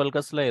एक्झाम्पल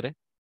कसलं आहे रे,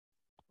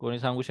 कोणी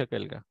सांगू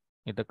शकेल का.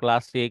 इथं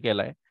क्लास ए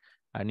केलाय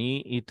आणि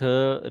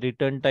इथं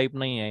रिटर्न टाईप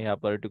नाही आहे ह्या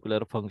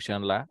पर्टिक्युलर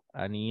फंक्शनला,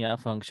 आणि या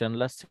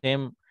फंक्शनला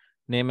same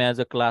name as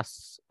a class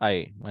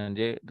आहे,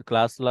 म्हणजे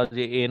क्लासला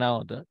जे ए नाव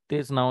होतं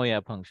तेच नाव या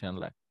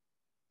फंक्शनला आहे.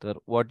 तर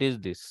व्हॉट इज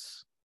दिस,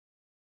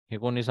 हे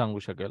कोणी सांगू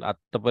शकेल.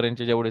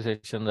 आतापर्यंतचे जेवढे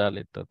सेशन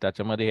झाले तर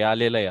त्याच्यामध्ये हे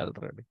आलेलं आहे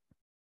ऑलरेडी.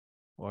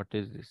 व्हॉट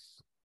इज दिस,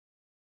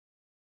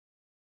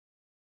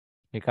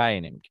 हे काय आहे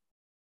नेमके,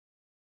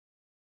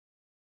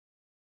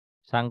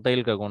 सांगता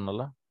येईल का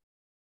कोणाला.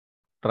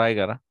 ट्राय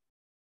करा,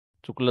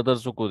 चुकलं तर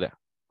चुकू द्या,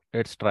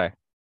 लेट्स ट्राय.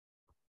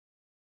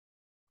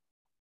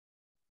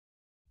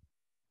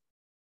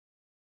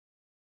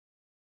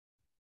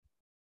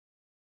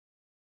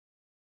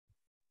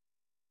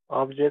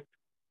 ऑब्जेक्ट.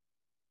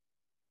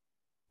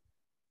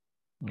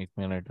 एक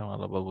मिनिट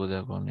मला बघू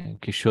द्या कोण आहे.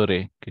 किशोर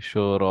आहे,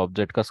 किशोर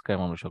ऑब्जेक्ट कस काय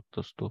म्हणू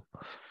शकतोस तू.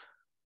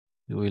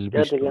 यू विल बी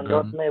त्या ठिकाणी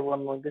डॉट स्टुडंट. नाही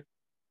पण मग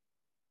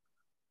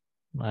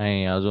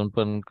नाही, अजून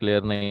पण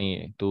क्लिअर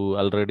नाहीये. तू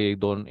ऑलरेडी एक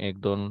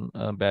दोन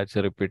बॅच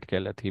रिपीट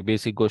केल्यात, ही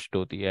बेसिक गोष्ट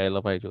होती, यायला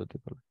पाहिजे होती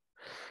तुला.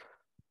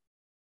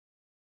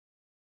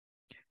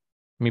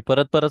 मी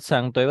परत परत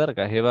सांगतोय बरं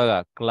का, हे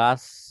बघा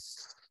क्लास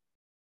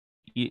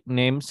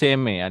नेम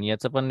सेम आहे आणि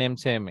याचं पण नेम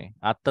सेम आहे.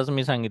 आत्ताच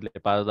मी सांगितले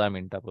 5-10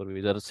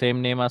 मिनिटापूर्वी, जर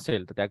सेम नेम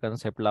असेल तर त्या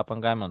कन्सेप्टला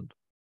आपण काय म्हणतो,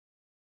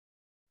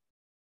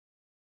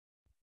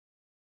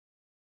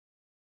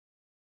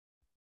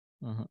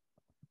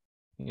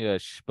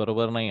 यश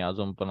बरोबर नाही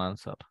अजून पण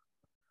आन्सर.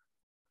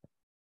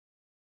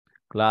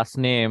 क्लास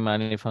नेम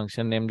आणि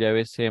फंक्शन नेम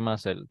ज्यावेळेस सेम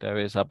असेल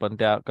त्यावेळेस आपण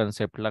त्या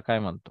कन्सेप्टला काय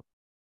म्हणतो?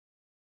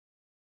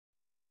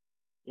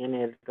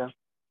 इनहेरिट का?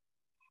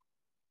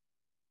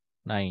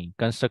 नाही,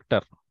 कन्स्ट्रक्टर.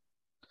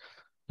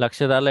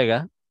 लक्षात आलंय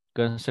का?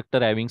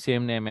 Constructor having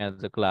same name as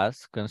the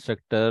class.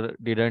 Constructor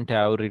didn't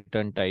have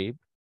return type.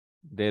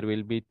 There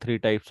will be three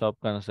types of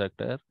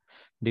constructor: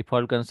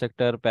 default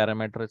constructor,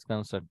 parameterized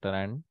constructor,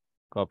 and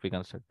copy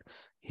constructor.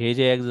 हे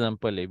जे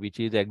एक्झाम्पल आहे, which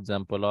is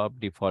example of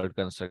default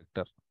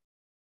constructor.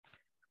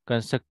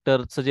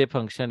 कन्स्ट्रक्टरचं जे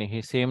function आहे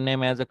हे same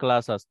name as a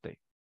class असते,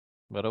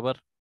 बरोबर?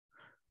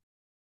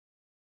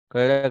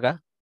 कळलं का?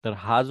 तर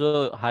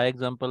हा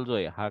एक्झाम्पल जो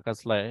आहे हा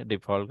कसला आहे?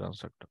 Default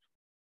constructor.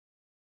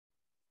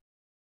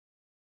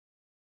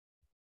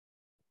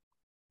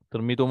 तर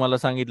मी तुम्हाला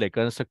सांगितलंय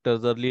कन्स्ट्रक्टर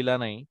जर लिहिला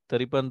नाही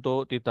तरी पण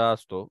तो तिथं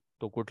असतो.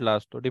 तो कुठला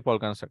असतो?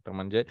 Default constructor.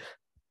 म्हणजे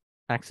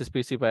ऍक्सेस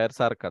स्पेसिफायर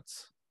सारखाच.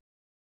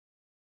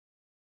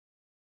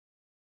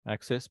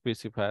 ऍक्सेस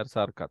स्पेसिफायर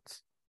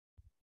सारखाच.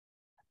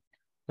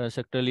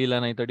 कन्स्ट्रक्टर लिहिला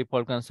नाही तर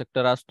डिफॉल्ट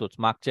कन्स्ट्रक्टर असतोच.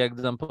 मागच्या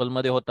एक्झाम्पल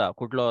मध्ये होता,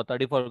 कुठला होता?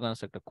 Default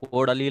constructor.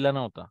 कोड लिहिला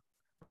नव्हता,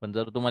 पण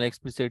जर तुम्हाला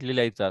एक्सप्लिसिटली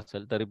लिहायचं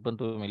असेल तरी पण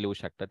तुम्ही लिहू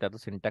शकता. त्याचा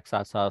सिंटॅक्स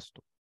असा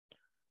असतो.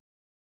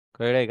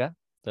 कळलंय का?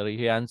 तर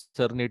हे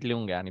आन्सर नीट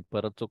लिहून घ्या आणि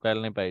परत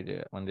चुकायला नाही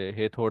पाहिजे. म्हणजे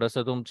हे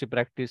थोडंसं तुमची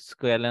प्रॅक्टिस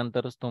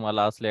केल्यानंतरच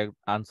तुम्हाला असले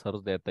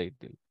आन्सर्स देता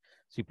येतील.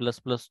 C++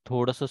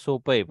 थोडंसं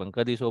सोपं आहे, पण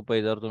कधी सोपं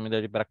आहे? जर तुम्ही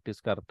त्याची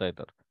प्रॅक्टिस करताय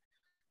तर.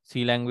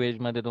 सी लँग्वेज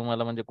मध्ये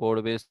तुम्हाला म्हणजे कोड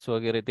बेस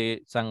वगैरे ते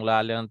चांगलं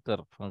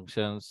आल्यानंतर,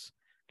 फंक्शन्स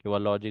किंवा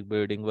लॉजिक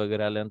बिल्डिंग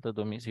वगैरे आल्यानंतर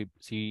तुम्ही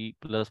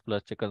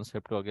C++चे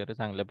कन्सेप्ट वगैरे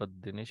चांगल्या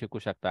पद्धतीने शिकू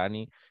शकता.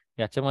 आणि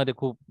याच्यामध्ये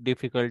खूप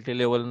डिफिकल्टी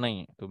लेवल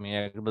नाही. तुम्ही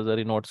एकदा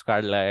जरी नोट्स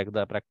काढल्या,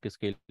 एकदा प्रॅक्टिस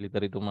केली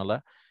तरी तुम्हाला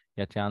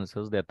याचे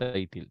आन्सर्स देता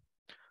येतील.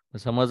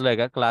 समजलंय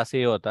का? क्लास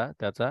ए होता,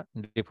 त्याचा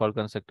डिफॉल्ट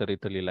कन्स्ट्रक्टर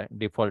इथं लिहिलाय.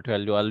 डिफॉल्ट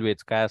व्हॅल्यू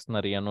ऑलवेज काय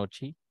असणार?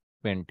 ची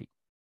 20.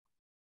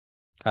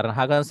 कारण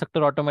हा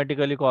कन्स्ट्रक्टर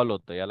ऑटोमॅटिकली कॉल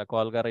होतं, याला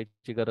कॉल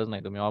करायची गरज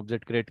नाही. तुम्ही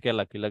ऑब्जेक्ट क्रिएट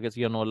केला की लगेच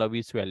ला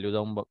 20 व्हॅल्यू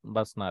जाऊन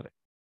बसणार आहे.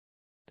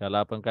 त्याला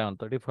आपण काय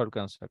म्हणतो? Default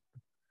constructor.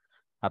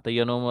 आता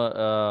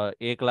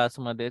ए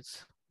क्लासमध्येच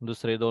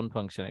दुसरे दोन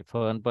फंक्शन आहे,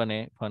 फन पण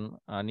आहे, फन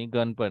आणि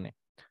गन पण आहे.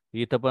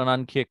 इथं पण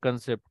आणखी एक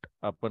कन्सेप्ट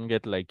आपण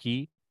घेतलाय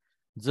की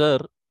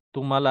जर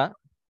तुम्हाला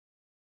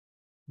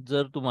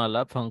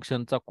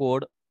फंक्शनचा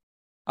code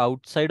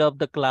outside of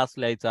the class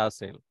लिहायचा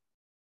असेल,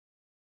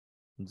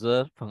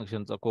 जर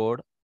फंक्शनचा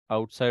code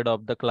outside of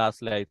the class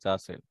लिहायचा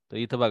असेल तर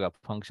इथं बघा,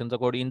 फंक्शनचा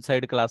कोड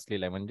इनसाइड क्लास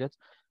लिहिलाय, म्हणजेच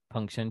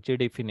फंक्शनची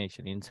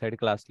डेफिनेशन इनसाइड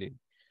क्लास लिहिली.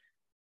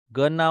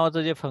 गन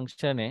नावाचं जे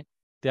फंक्शन आहे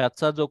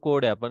त्याचा जो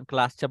कोड आहे आपण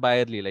क्लासच्या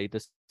बाहेर लिहिला. इथं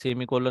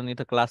सेमिकोलॉन,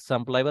 इथं क्लास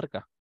संपलाय बरं का,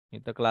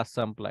 इथं क्लास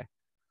संपलाय.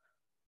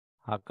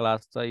 हा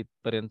क्लासचा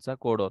इथपर्यंतचा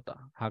कोड होता,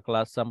 हा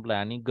क्लास संपलाय.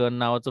 आणि गन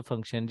नावाचं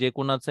फंक्शन जे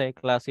कुणाचं आहे?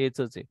 क्लास एच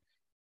आहे,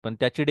 पण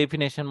त्याची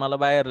डेफिनेशन मला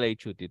बाहेर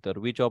लिहायची होती. तर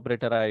which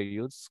operator I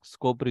use?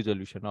 Scope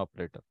resolution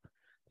operator.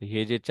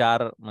 हे जे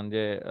चार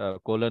म्हणजे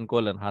कोलन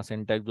कोलन हा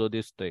सिंटॅक्स जो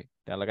दिसतोय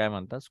त्याला काय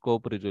म्हणतात?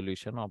 Scope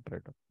resolution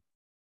operator.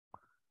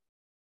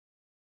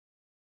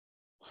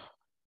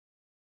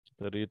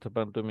 तर इथं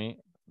पण तुम्ही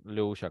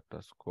लिहू शकता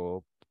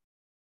स्कोप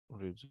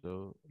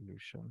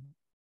रिझोल्युशन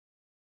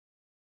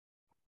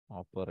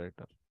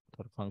ऑपरेटर.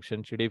 तर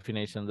फंक्शनची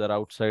डेफिनेशन जर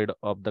आउटसाइड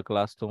ऑफ द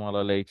क्लास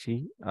तुम्हाला लिहायची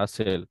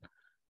असेल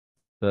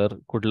तर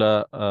कुठला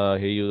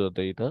हे यूज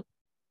होतं इथं?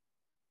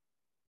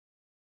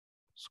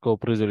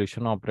 स्कोप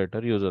रिझोल्युशन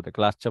ऑपरेटर यूज होते.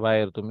 क्लासच्या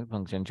बाहेर तुम्ही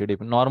फंक्शनची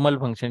नॉर्मल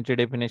फंक्शनची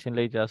डेफिनेशन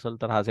लिहायची असेल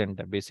तर हा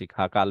सेंटर बेसिक,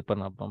 हा काल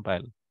पण आपण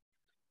पाहिलं.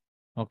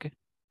 ओके.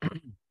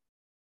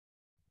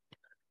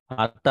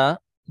 आता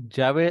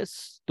ज्यावेळेस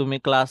तुम्ही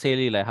क्लास ए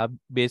लिहिलाय, हा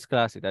बेस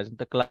क्लास आहे,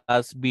 त्याच्यानंतर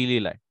क्लास बी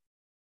लिहिलाय.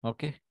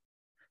 ओके.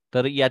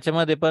 तर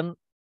याच्यामध्ये पण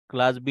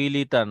क्लास बी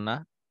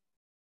लिहिताना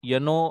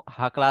एनो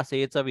हा क्लास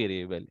ए चा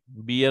व्हेरिएबल,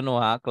 बीएनओ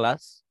हा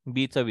क्लास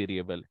बी चा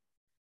व्हेरिएबल.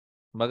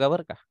 बघा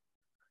बरं का,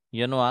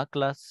 एनो हा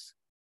क्लास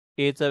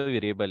ए चा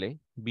व्हेरिएबल आहे,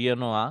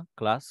 बीएनओ हा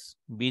क्लास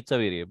बी चा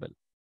व्हेरिएबल.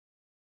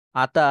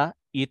 आता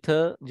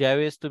इथं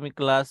ज्यावेळेस तुम्ही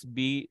class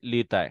B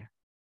लिहिताय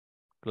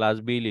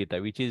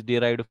which is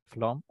derived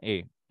from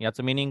ए,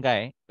 याचं मिनिंग काय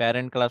आहे?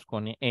 पॅरेंट क्लास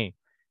कोण आहे? ए,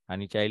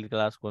 आणि चाइल्ड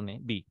क्लास कोण आहे?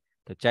 बी.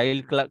 तर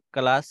child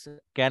class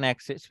can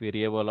access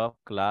variable of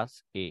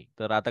class ए.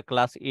 तर आता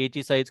क्लास ए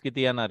ची साईज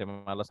किती येणार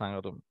आहे मला सांगा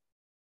तुम्ही?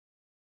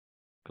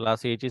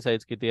 क्लास ए ची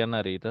साईज किती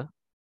येणार आहे इथं?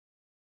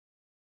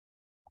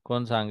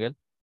 कोण सांगेल?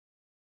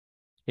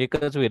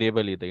 एकच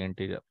व्हेरिएबल इथं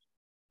इंटिजर.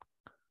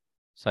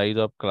 साईज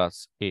ऑफ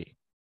क्लास ए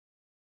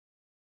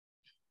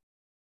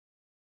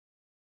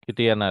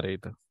किती येणार आहे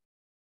इथं?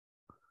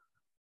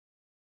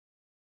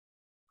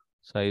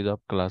 Size of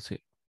class A.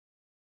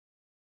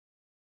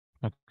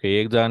 Okay,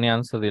 एक जणांनी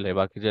आन्सर दिलाय,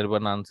 बाकीचे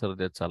पण आन्सर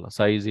देत चला.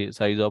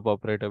 साईज ऑफ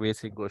ऑपरेटर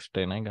बेसिक गोष्ट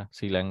आहे नाही का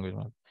सी लँग्वेज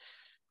मध्ये.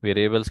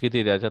 व्हेरिएबल्स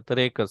किती त्याच्यात? तर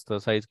एकच. तर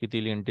साईज किती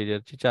येईल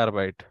इंटिजरची? 4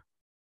 बाईट.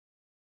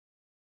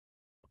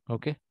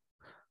 ओके.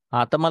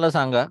 आता मला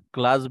सांगा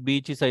क्लास बी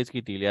ची साईज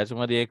किती येईल?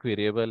 याच्यामध्ये एक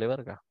व्हेरिएबल आहे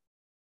बरं का,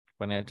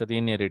 पण याच्यात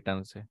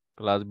इनहेरिटन्स आहे.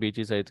 क्लास बी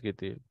ची साईज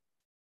किती येईल?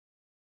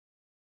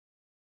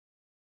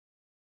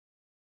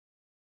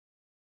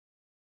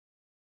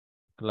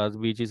 क्लास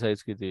बी ची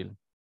साईज किती येईल?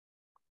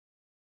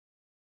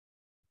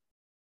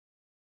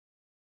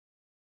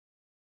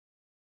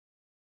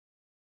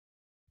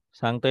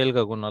 सांगता येईल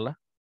का कोणाला?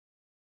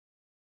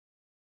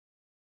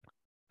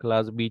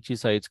 क्लास बी ची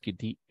साईज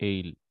किती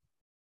येईल?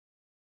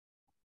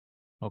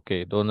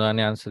 ओके, दोन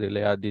जणांनी आन्सर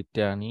दिले,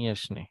 आदित्य आणि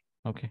यशने.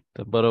 ओके,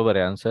 तर बरोबर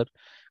आहे आन्सर.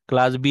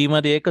 क्लास बी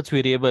मध्ये एकच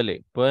व्हेरिएबल आहे,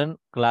 पण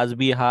क्लास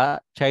बी हा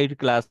चाइल्ड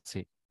क्लास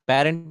आहे.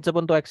 पॅरेंटचा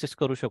पण तो ऍक्सेस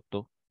करू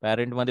शकतो.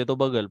 पॅरेंट मध्ये तो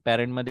बघल,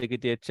 पॅरेंट मध्ये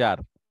किती आहे?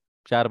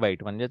 4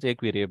 बाईट, म्हणजेच एक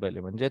व्हेरिएबल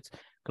आहे. म्हणजेच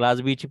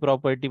क्लास बी ची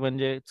प्रॉपर्टी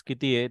म्हणजे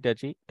किती आहे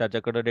त्याची,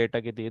 त्याच्याकडे डेटा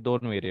किती आहे?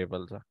 2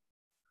 व्हेरिएबलचा,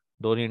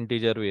 2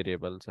 इंटिजर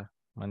व्हेरिएबलचा.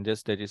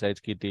 म्हणजेच त्याची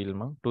साईज किती येईल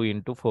मग?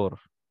 2 × 4,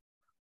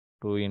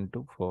 2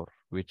 × 4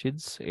 विच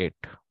इज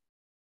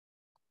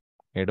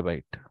 8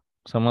 बाईट.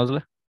 समजलं?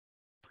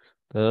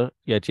 तर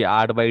याची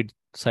 8 बाईट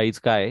साईज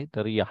काय आहे?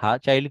 तर हा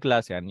चाइल्ड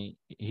क्लास आहे आणि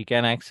he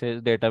can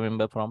access data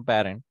member from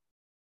parent.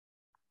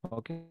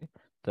 Okay,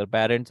 तर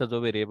पॅरेंटचा जो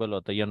व्हेरिएबल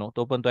होता यनो,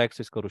 तो पण तो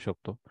ऍक्सेस करू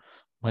शकतो.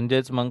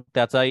 म्हणजेच मग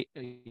त्याचा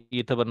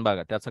इथं पण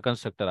बघा, त्याचा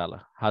कन्स्ट्रक्टर आला.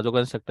 हा जो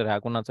कन्स्ट्रक्टर आहे हा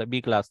कुणाचा?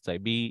 बी क्लासचा आहे.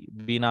 बी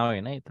बी नाव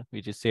आहे ना इथं,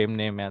 which is same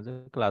name as a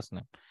class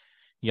name.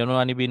 यनो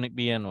आणि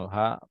बी एनो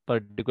हा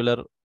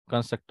पर्टिक्युलर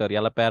कन्स्ट्रक्टर,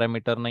 याला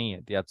पॅरामीटर नाही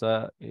आहेत.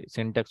 याचा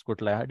सिंटॅक्स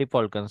कुठला आहे? हा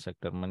डिफॉल्ट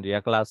कन्स्ट्रक्टर. म्हणजे या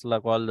क्लासला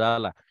कॉल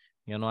झाला,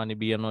 यनो आणि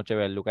बी च्या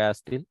व्हॅल्यू काय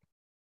असतील?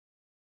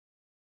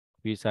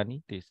 20 आणि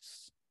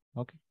 30.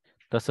 ओके,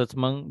 तसंच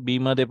मग बी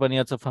मध्ये पण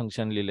याचं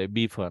फंक्शन लिहिलंय,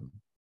 बी फन.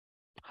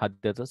 हा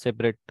त्याचा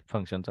सेपरेट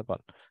फंक्शनचा कॉल.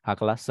 हा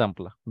क्लास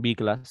संपला, बी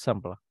क्लास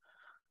संपला.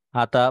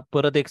 आता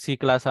परत एक सी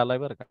क्लास आलाय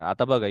बरं का.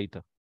 आता बघा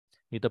इथं,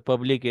 इथं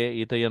पब्लिक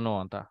आहे, इथं यनो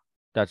होता.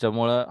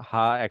 त्याच्यामुळं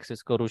हा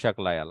ऍक्सेस करू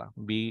शकला याला.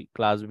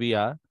 क्लास बी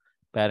हा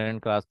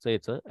पॅरेंट क्लासचं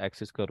याचं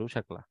ऍक्सेस करू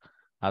शकला.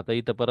 आता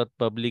इथं परत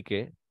पब्लिक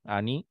आहे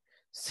आणि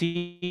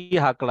सी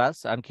हा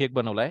क्लास आणखी एक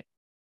बनवलाय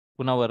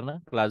कुणावरनं?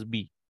 क्लास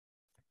बी.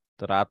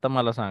 तर आता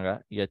मला सांगा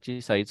याची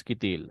साईज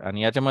किती येईल?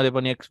 आणि याच्यामध्ये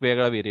पण एक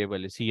वेगळा व्हेरिएबल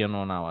आहे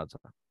सीएनओ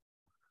नावाचा.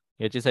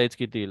 याची साईज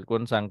किती येईल?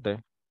 कोण सांगतंय?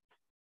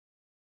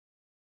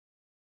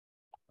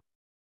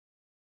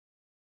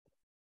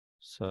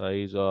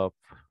 Size of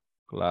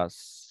class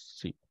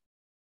C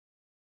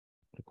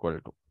equal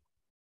to,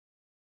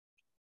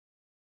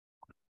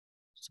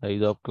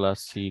 size of class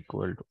C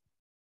equal to,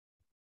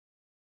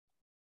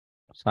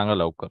 सांगा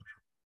लवकर.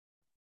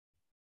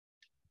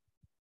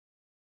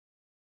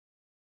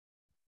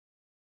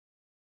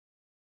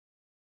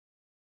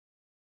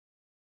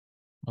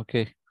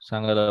 ओके,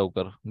 सांगा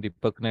लवकर.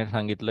 दीपकने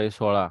सांगितलंय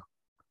 16.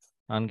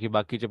 आणखी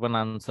बाकीचे पण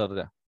आन्सर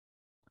द्या.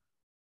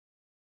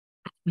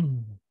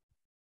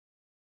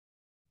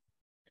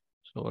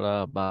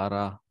 16,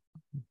 12.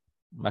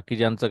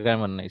 बाकीच्यांचं काय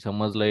म्हणणं आहे?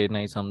 समजलंय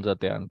नाही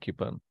समजत आहे आणखी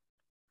पण,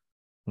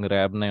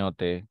 ग्रॅब नाही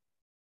होते.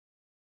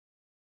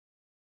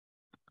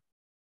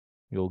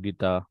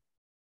 योगिता,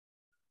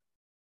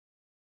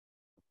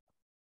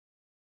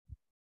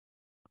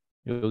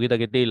 योगिता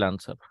किती येईल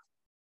आन्सर?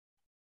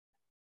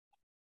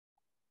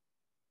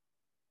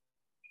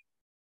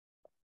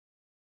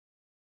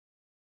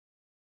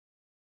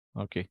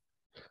 ओके,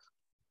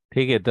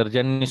 ठीक आहे. तर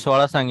ज्यांनी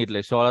 16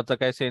 सांगितले, 16चा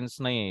काही सेन्स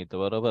नाही आहे इथं,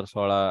 बरोबर?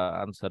 16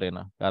 आन्सर आहे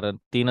ना, कारण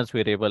 3च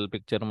व्हेरिएबल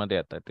पिक्चर मध्ये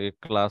येतात. एक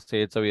क्लास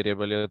ए चा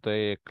व्हेरिएबल येतोय,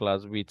 एक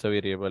क्लास बी चा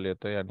व्हेरिएबल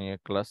येतोय आणि एक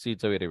क्लास सी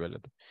चा व्हेरिएबल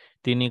येतोय.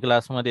 तिन्ही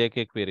क्लासमध्ये एक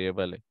एक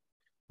व्हेरिएबल आहे.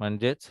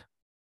 म्हणजेच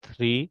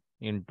 3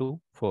 ×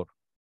 4,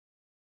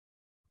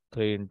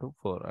 3 ×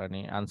 4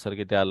 आणि आन्सर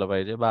किती आलं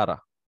पाहिजे?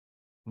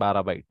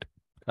 12 बाईट.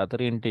 का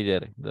तर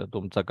इंटिजर आहे. जर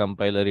तुमचा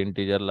कंपायलर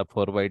इंटिजरला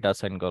 4 बाईट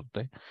असाइन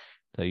करतोय,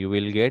 तर you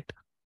will get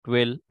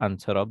 12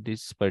 answer of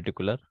this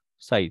particular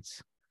size.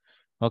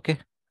 Okay,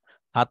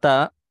 आता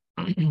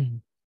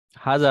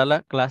हा झाला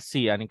क्लास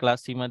सी. आणि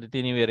क्लास सी मध्ये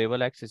तिन्ही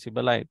व्हेरिएबल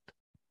ऍक्सेसिबल आहेत,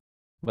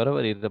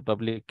 बरोबर? इथं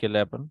पब्लिक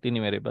केलंय आपण, तिन्ही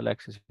व्हेरिएबल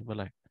ऍक्सेसिबल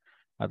आहे.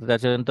 आता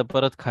त्याच्यानंतर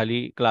परत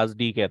खाली क्लास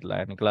डी घेतला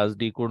आणि क्लास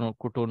डी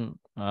कुठून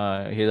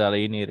हे झालं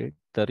इनहेरिट?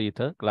 तर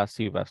इथं क्लास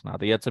सी पासून.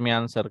 आता याचं मी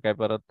आन्सर काय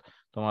परत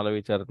तुम्हाला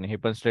विचारत नाही, हे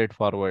पण स्ट्रेट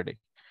फॉरवर्ड आहे.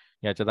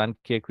 याच्यात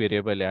आणखी एक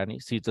व्हेरिएबल आहे आणि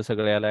सीचं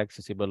सगळं याला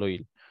ऍक्सेसिबल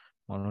होईल,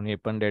 म्हणून हे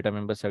पण डेटा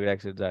मेंबर सगळे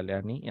ऍक्सेस झाले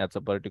आणि याचा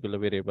पर्टिक्युलर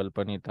व्हेरिएबल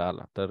पण इथं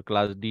आला. तर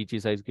क्लास डी ची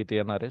साईज किती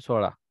येणार आहे?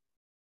 16.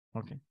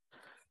 ओके,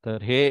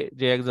 तर हे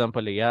जे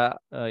एक्झाम्पल आहे,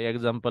 या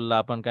एक्झाम्पलला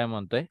आपण काय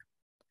म्हणतोय?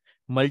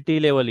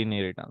 Multi level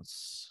inheritance.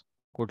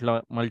 कुठला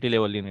मल्टी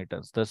लेवल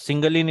इनहेरिटन्स? तर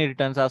सिंगल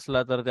इनहेरिटन्स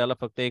असला तर त्याला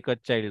फक्त एकच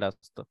चाइल्ड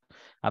असतं.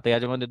 आता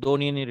याच्यामध्ये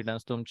 2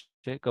 इनहेरिटन्स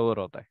तुमचे कव्हर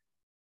होत आहे.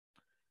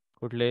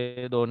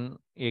 कुठले 2?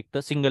 एक तर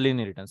सिंगल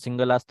इनहेरिटन्स.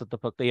 सिंगल असतं तर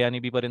फक्त ए आणि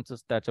बी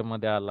पर्यंतच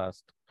त्याच्यामध्ये आला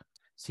असतं.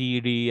 सी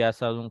डी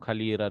असं अजून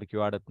खाली हिरार्की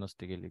वाढत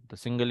नसते गेली. तर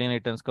सिंगल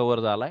इनहेरिटन्स कव्हर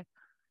झालाय.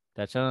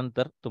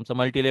 त्याच्यानंतर तुमचं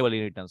मल्टी लेवल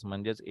इनहेरिटन्स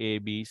म्हणजेच ए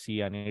बी सी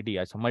आणि डी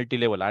असं मल्टी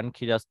लेवल,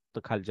 आणखी जास्त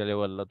खालच्या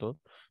लेवलला तो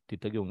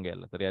तिथं घेऊन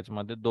गेला. तर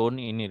याच्यामध्ये 2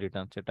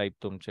 इनहेरिटन्सचे टाईप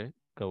तुमचे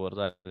कव्हर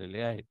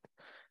झालेले आहेत.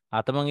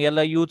 आता मग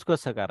याला यूज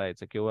कसं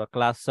करायचं? किंवा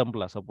क्लास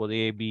संपला, suppose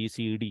A B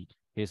C D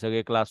हे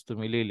सगळे क्लास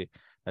तुम्ही लिहिले,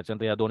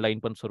 त्याच्यानंतर या 2 लाईन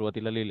पण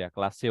सुरुवातीला लिहिल्या,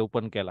 क्लास सेव्ह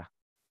पण केला,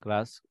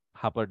 क्लास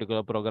हा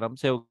पर्टिक्युलर प्रोग्राम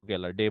सेव्ह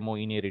केला, demo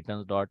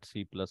inheritance dot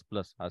C plus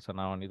plus असं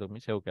नावाने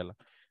तुम्ही सेव्ह केला.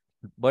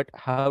 But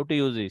how to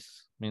use this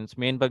means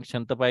main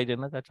function तर पाहिजे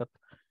ना त्याच्यात.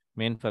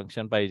 मेन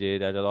फंक्शन पाहिजे,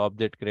 त्याच्यात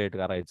ऑब्जेक्ट क्रिएट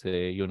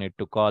करायचे, यू नीड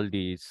टू कॉल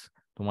दिस.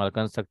 तुम्हाला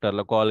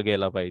कन्स्ट्रक्टरला कॉल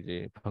केला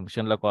पाहिजे,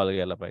 फंक्शनला कॉल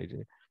केला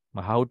पाहिजे.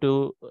 मग how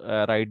to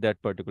right that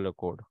particular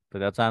code. तर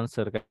त्याचा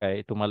आन्सर काय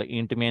आहे, तुम्हाला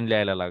इंट मेन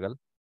लिहायला लागेल,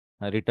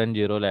 रिटर्न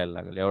 0 लिहायला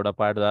लागेल. एवढा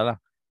पार्ट झाला.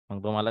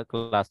 मग तुम्हाला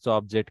क्लासचं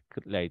ऑब्जेक्ट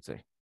लिहायचं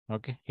आहे.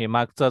 ओके, हे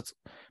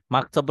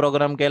मागचा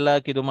प्रोग्राम केला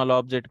की तुम्हाला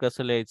ऑब्जेक्ट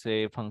कसं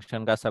लिहायचंय,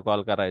 फंक्शन कसा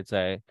कॉल करायचा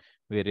आहे,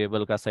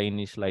 व्हेरिएबल कसा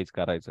इनिशियलाइज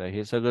करायचा आहे,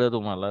 हे सगळं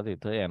तुम्हाला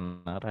तिथं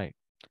येणार आहे.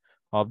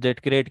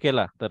 ऑब्जेक्ट क्रिएट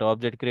केला तर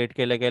ऑब्जेक्ट क्रिएट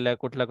केल्या केल्या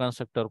कुठला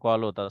कन्स्ट्रक्टर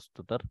कॉल होत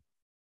असतो, तर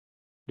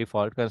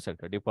डिफॉल्ट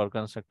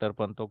कन्स्ट्रक्टर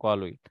पण तो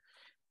कॉल होईल.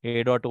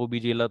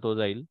 a.obg ला तो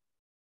जाईल.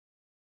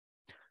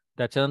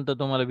 त्याच्यानंतर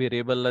तुम्हाला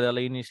व्हेरिएबलला त्याला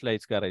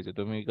इनिशियलाइज करायचे,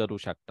 तुम्ही करू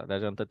शकता.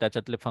 त्याच्यानंतर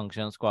त्याच्यातले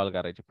फंक्शन्स कॉल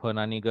करायचे. फन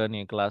आणि गन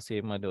हे क्लास ए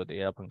मध्ये होते,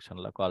 या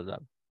फंक्शनला कॉल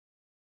झाला.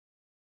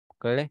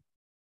 कळले?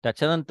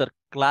 त्याच्यानंतर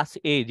क्लास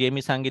ए जे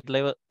मी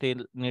सांगितलंय ते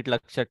नीट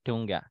लक्षात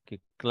ठेवून घ्या की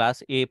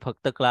क्लास ए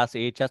फक्त क्लास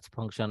एच्याच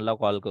फंक्शनला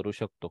कॉल करू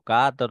शकतो.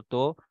 का तर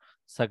तो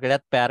सगळ्यात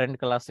पॅरेंट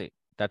क्लास आहे,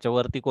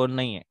 त्याच्यावरती कोण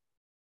नाही आहे.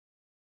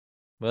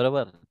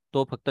 बरोबर,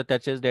 तो फक्त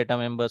त्याचेच डेटा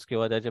मेंबर्स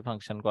किंवा त्याचे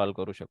फंक्शन कॉल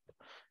करू शकतो.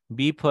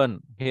 बी फन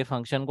हे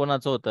फंक्शन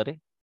कोणाचं होतं रे?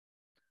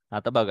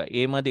 आता बघा,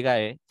 ए मध्ये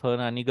काय आहे, फन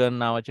आणि गन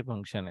नावाचे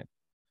फंक्शन आहेत.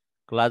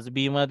 क्लास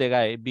बी मध्ये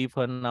काय आहे, बी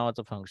फन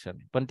नावाचं फंक्शन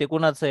आहे. पण ते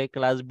कुणाचं आहे?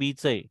 क्लास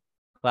बीचं आहे.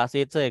 क्लास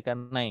एचं आहे का?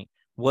 नाही.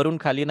 वरून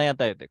खाली नाही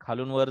येता येते,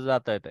 खालून वर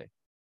जाता येते.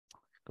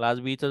 क्लास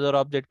बीचं जर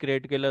ऑब्जेक्ट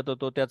क्रिएट केलं तर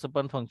तो त्याचं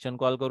पण फंक्शन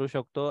कॉल करू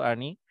शकतो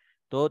आणि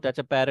तो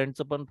त्याच्या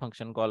पॅरेंटचं पण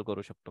फंक्शन कॉल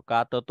करू शकतो.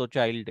 का तर तो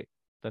चाइल्ड आहे.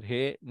 तर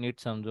हे नीट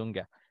समजून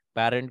घ्या.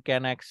 Parent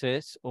can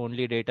access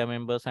only data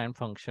members and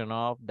function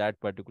of that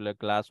particular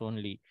class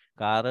only.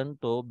 कारण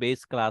तो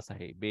बेस क्लास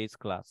आहे, बेस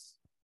क्लास.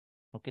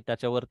 ओके,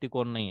 त्याच्यावरती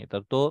कोण नाहीये,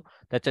 तर तो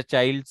त्याच्या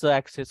चाइल्डचं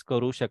ऍक्सेस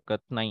करू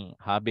शकत नाही.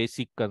 हा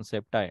बेसिक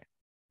कन्सेप्ट आहे.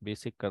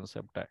 बेसिक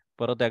कन्सेप्ट आहे.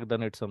 परत एकदा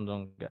नीट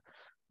समजून घ्या.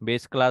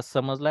 बेस क्लास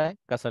समजलाय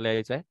कसा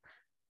लिहायचा आहे?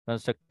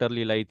 कन्स्ट्रक्टर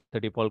लिहिला इथं,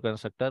 डिफॉल्ट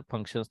कन्स्ट्रक्टर,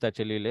 फंक्शन्स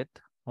त्याचे लिहिलेत.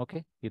 ओके,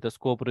 इथं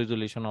स्कोप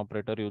रिझोल्युशन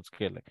ऑपरेटर यूज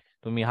केलंय.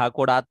 तुम्ही हा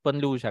कोड आत पण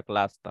लिहू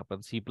शकला असता, पण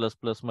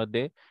C++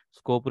 मध्ये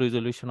स्कोप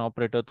रिझोल्युशन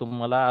ऑपरेटर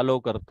तुम्हाला अलाउ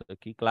करतं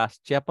की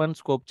क्लासच्या पण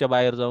स्कोपच्या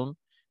बाहेर जाऊन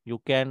you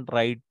can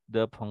write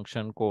the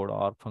function code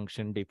or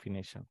function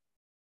definition.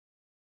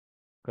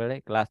 कळले?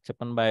 क्लासच्या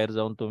पण बाहेर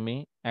जाऊन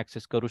तुम्ही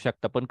ऍक्सेस करू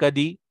शकता, पण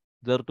कधी?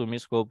 जर तुम्ही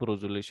स्कोप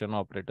रिझोल्युशन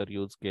ऑपरेटर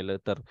यूज केलं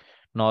तर.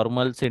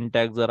 नॉर्मल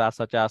सिंटॅक्स जर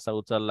असाच्या असा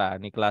उचलला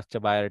आणि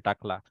क्लासच्या बाहेर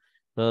टाकला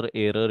तर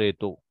एरर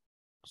येतो.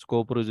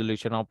 स्कोप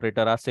रिझोल्युशन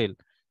ऑपरेटर असेल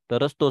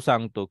तरच तो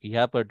सांगतो की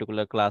ह्या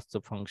particular क्लासचं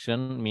function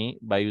me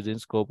by using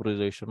scope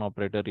resolution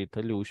operator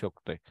इथं लिहू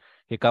शकतोय.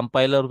 हे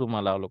कंपायलर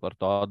तुम्हाला अलो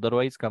करतो,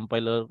 otherwise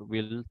compiler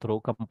will throw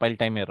compile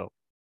time error.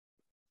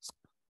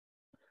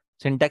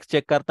 Syntax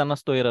check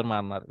करतानाच तो एरर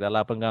मारणार, त्याला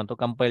आपण काय म्हणतो,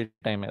 कंपाईल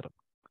टाइम एरर.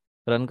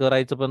 रन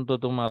करायचं पण तो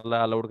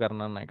तुम्हाला अलाउड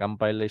करणार नाही,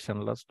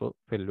 कंपायलेशनलाच तो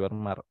फेल्युअर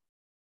मार.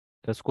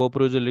 तर स्कोप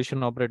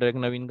रिझोल्युशन ऑपरेटर एक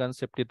नवीन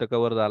कन्सेप्ट इथं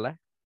कव्हर झालाय.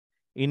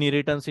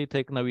 इनहेरिटन्स इथं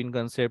एक नवीन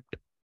कन्सेप्ट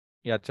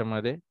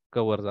याच्यामध्ये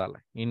कव्हर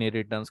झालाय.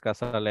 इनहेरिटन्स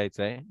कसा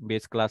लिहायचा आहे,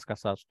 बेस क्लास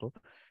कसा असतो,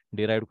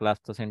 डिराइव्ड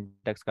क्लासचा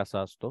सिंटॅक्स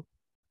कसा असतो.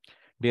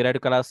 डिराइव्ड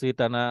क्लास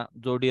येताना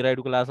जो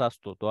डिराइव्ड क्लास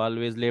असतो तो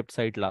ऑलवेज लेफ्ट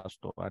साईडला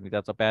असतो आणि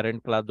त्याचा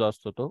पॅरेंट क्लास जो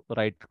असतो तो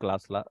राईट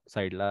क्लासला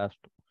साईडला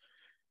असतो.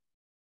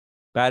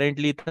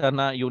 पॅरेंटली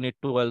येताना you need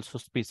to also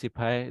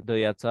specify the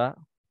याचा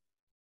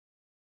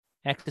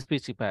ऍक्सेस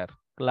स्पेसिफायर.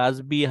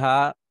 क्लास बी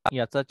हा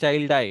याचा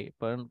चाइल्ड आहे,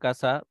 पण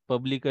कसा,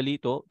 पब्लिकली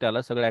तो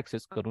त्याला सगळं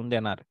ऍक्सेस करून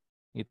देणार आहे.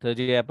 इथं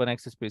जे आपण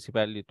ऍक्सेस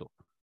स्पेसिफायर लिहितो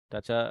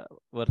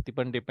त्याच्यावरती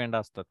पण डिपेंड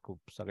असतात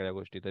खूप सगळ्या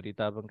गोष्टी. तर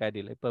इथं आपण काय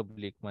दिलंय,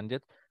 पब्लिक,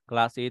 म्हणजेच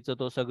क्लास एचं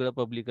तो सगळं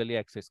पब्लिकली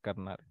ऍक्सेस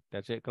करणार आहे.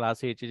 त्याचे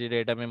क्लास एचे जे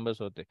डेटा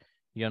मेंबर्स होते,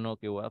 यनो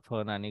किंवा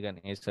फन आणि गण,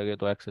 हे सगळे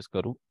तो ऍक्सेस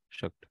करू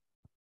शकतो.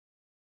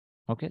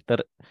 ओके,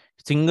 तर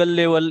सिंगल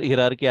लेवल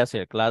हिरार्की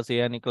असेल, क्लास ए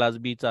आणि क्लास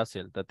बी चा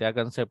असेल, तर त्या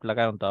कन्सेप्टला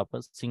काय म्हणतो आपण,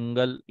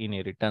 सिंगल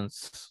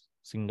इनहेरिटन्स.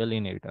 Single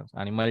inheritance.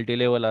 आणि मल्टी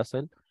लेवल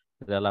असेल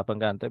त्याला आपण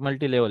काय म्हणतोय,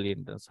 मल्टी लेवल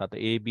इनहेरिटन्स. आता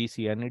ए बी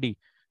सी आणि डी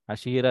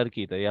अशी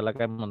हिरार्की, तर याला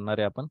काय म्हणणार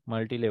आहे आपण,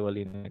 multi level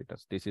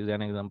inheritance. This is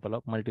an example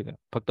of multi level.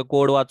 फक्त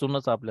कोड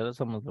वाचूनच आपल्याला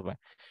समजलं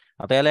पाहिजे.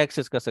 आता याला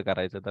ऍक्सेस कसं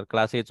करायचं, तर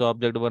क्लास एचं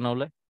ऑब्जेक्ट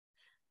बनवलंय.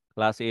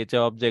 क्लास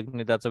एच्या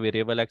ऑब्जेक्टने त्याचा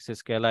व्हेरिएबल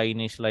ऍक्सेस केला,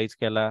 इनिशियलाइज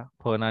केला,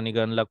 फन आणि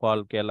गनला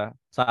कॉल केला,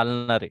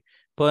 चालणार आहे.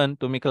 पण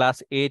तुम्ही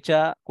क्लास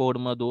एच्या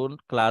कोडमधून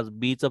क्लास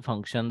बी चं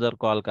फंक्शन जर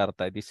कॉल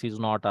करताय, दिस is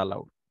not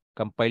allowed.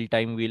 Compile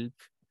time will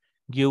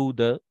give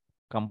the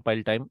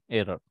compile time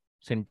error.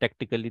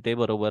 Syntactically ते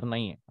बरोबर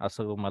नाहीये,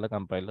 असं तुम्हाला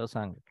कंपाईलर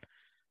सांगेल.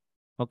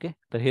 ओके,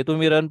 तर हे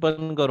तुम्ही रन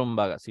पण करून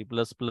बघा.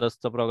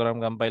 C++चा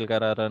प्रोग्राम कंपाईल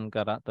करा, रन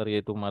करा, तर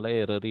हे तुम्हाला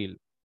एरर येईल.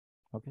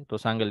 ओके, तो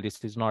सांगेल दिस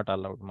इज नॉट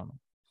अलाउड म्हणून.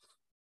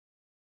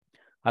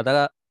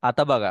 आता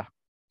आता बघा,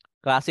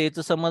 क्लास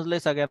एचं समजलंय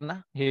सगळ्यांना.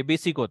 हे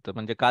बेसिक होतं,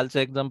 म्हणजे कालचं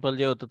एक्झाम्पल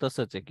जे होतं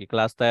तसंच आहे की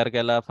क्लास तयार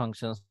केला,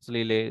 फंक्शन्स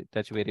लिहिले,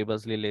 त्याचे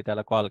व्हेरिएबल्स लिहिले,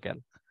 त्याला कॉल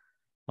केला.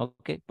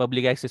 ओके,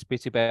 पब्लिक ऍक्सेस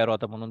स्पेसिफायर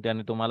होता म्हणून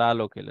त्याने तुम्हाला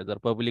अलो केलं. जर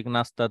पब्लिक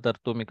नसता तर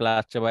तुम्ही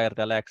क्लासच्या बाहेर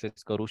त्याला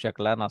ऍक्सेस करू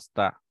शकला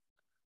नसता.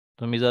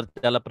 तुम्ही जर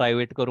त्याला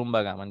प्रायव्हेट करून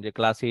बघा, म्हणजे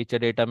क्लास ए चे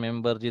डेटा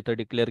मेंबर जिथं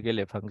डिक्लेअर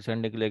केले,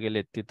 फंक्शन डिक्लेअर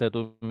केले, तिथं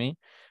तुम्ही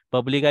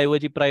पब्लिक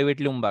ऐवजी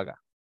प्रायव्हेट लिहून बघा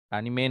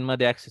आणि मेन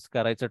मध्ये ऍक्सेस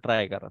करायचं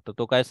ट्राय करा, तर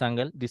तो काय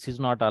सांगेल, दिस is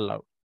not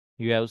allowed,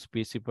 you have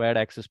specified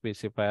access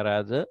specifier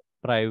as a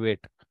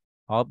private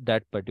of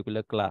that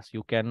particular class,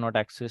 you can not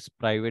access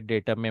private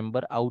data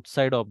member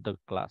outside of the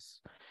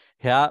class.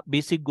 ह्या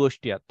बेसिक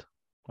गोष्टी आहेत.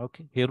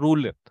 ओके, हे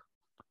रूल आहेत.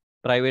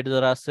 प्रायव्हेट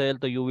जर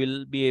असेल तर you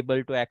will be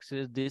able to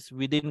access this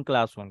with in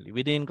class only.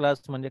 With in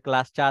class म्हणजे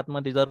क्लासच्या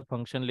आतमध्ये जर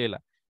फंक्शन लिहिला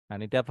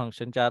आणि त्या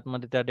फंक्शनच्या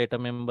आतमध्ये त्या डेटा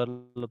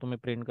मेंबरला तुम्ही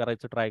प्रिंट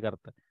करायचं ट्राय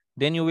करता,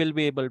 then you will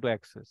be able to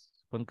access.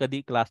 पण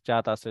कधी क्लासच्या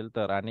आत असेल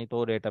तर, आणि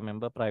तो डेटा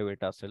मेंबर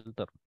प्रायव्हेट असेल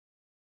तर.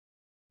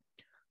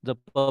 जर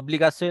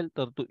पब्लिक असेल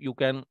तर you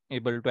can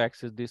able to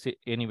access this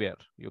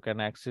anywhere. You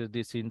can access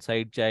this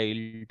inside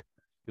child,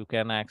 you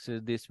can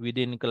access this with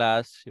in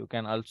class, you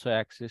can also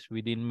access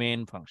with in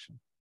main function.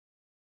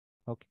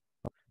 Okay,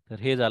 तर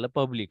हे झालं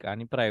public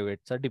आणि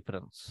प्रायव्हेटचा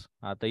difference.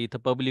 आता इथं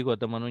public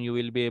होतं म्हणून you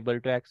will be able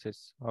to access.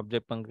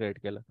 Object पण create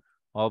केलं.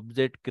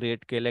 ऑब्जेक्ट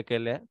क्रिएट केल्या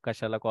केल्या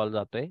कशाला कॉल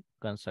जातोय,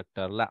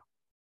 कन्स्ट्रक्टरला.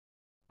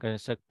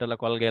 कन्स्ट्रक्टरला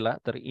कॉल गेला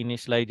तर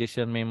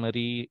इनिशियलायझेशन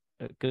मेमरी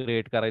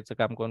क्रिएट करायचं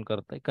काम कोण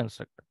करतंय,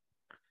 कन्स्ट्रक्टर.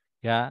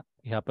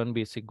 ह्या पण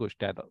बेसिक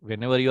गोष्टी आहेत.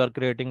 Wien ever you R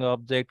creating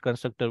object,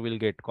 constructor will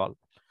get call.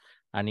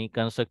 आणि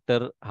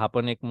कन्स्ट्रक्टर हा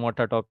पण एक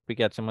मोठा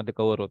टॉपिक याच्यामध्ये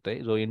कव्हर होतोय,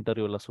 जो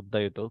इंटरव्ह्यूला सुद्धा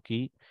येतो,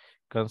 की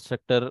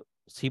कन्स्ट्रक्टर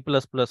C++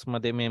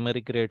 मध्ये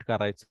मेमरी क्रिएट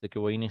करायचं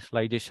किंवा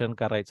इनिशियलायझेशन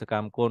करायचं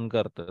काम कोण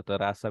करतं.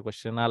 तर असा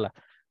क्वेश्चन आला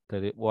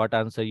तर what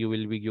answer you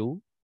will be give,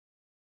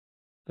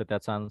 तर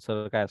त्याचा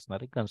आन्सर काय असणार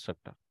आहे,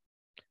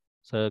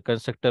 कन्स्ट्रक्टर.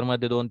 कन्स्ट्रक्टर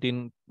मध्ये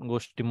 2-3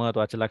 गोष्टी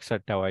महत्वाच्या लक्षात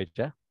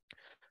ठेवायच्या.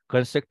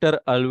 Constructor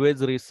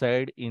always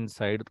reside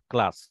inside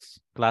class.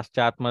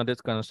 क्लासच्या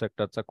आतमध्येच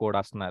कन्स्ट्रक्टरचा कोड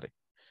असणार आहे.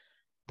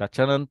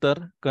 त्याच्यानंतर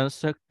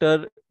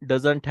constructor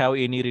doesn't have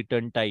any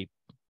return type.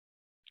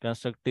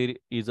 Constructor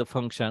is a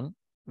function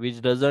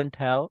which doesn't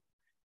have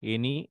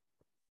any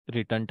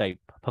return type.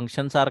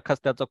 Function सारखाच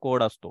त्याचा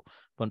कोड असतो,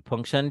 पण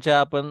फंक्शनच्या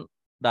आपण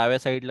डाव्या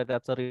साईडला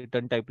त्याचा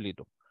रिटर्न टाईप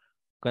लिहितो,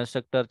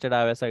 कन्स्ट्रक्टरच्या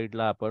डाव्या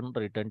साईडला आपण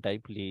रिटर्न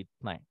टाईप लिहित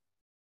नाही.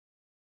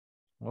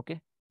 ओके,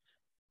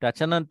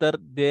 त्याच्यानंतर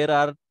there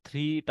are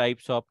 3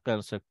 types of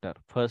constructor.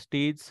 First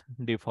is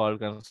default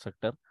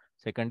constructor,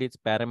 second is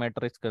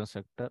parametric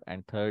constructor,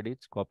 and third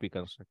is copy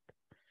constructor.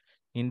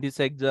 In this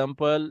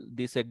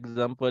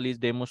example is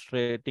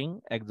demonstrating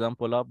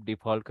example of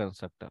default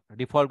constructor.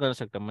 Default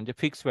constructor म्हणजे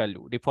fix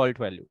value, default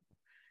value,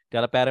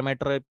 त्याला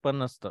parameter पण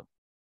नसतं.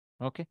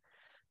 Okay,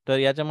 तर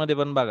याच्यामध्ये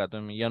पण बघा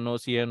तुम्ही NO,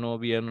 सीएनओ,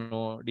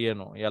 BNO,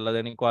 DNO याला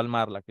त्यांनी कॉल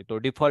मारला की तो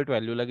डिफॉल्ट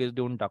व्हॅल्यू लगेच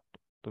देऊन टाकतो.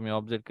 तुम्ही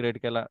ऑब्जेक्ट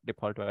क्रिएट केला,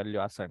 डिफॉल्ट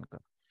व्हॅल्यू असाइन कर.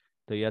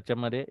 तर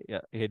याच्यामध्ये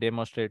हे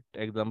डेमॉन्स्ट्रेट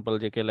एक्झाम्पल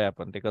जे केलंय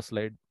आपण ते कसलं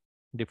आहे,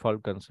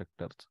 डिफॉल्ट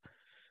कन्स्ट्रक्टर्स.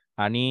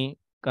 आणि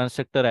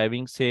constructor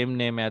having same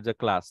name as a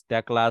class, त्या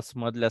क्लास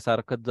मधल्या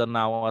सारखंच जर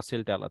नाव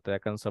असेल त्याला, त्या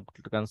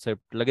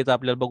कन्सेप्ट लगेच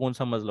आपल्याला बघून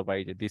समजलं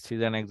पाहिजे, दिस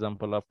is an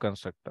example of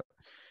constructor.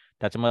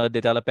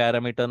 त्याच्यामध्ये त्याला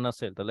पॅरामीटर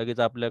नसेल तर लगेच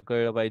आपल्याला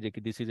कळलं पाहिजे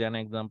की दिस is an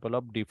example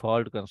of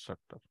default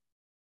constructor.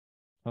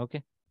 Okay,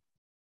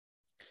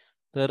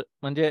 तर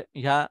म्हणजे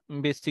ह्या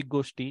बेसिक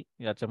गोष्टी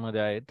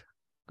याच्यामध्ये आहेत.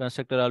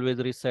 Constructor always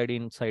reside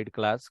inside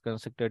class.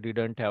 Constructor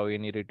didn't have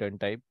any return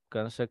type.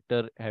 Constructor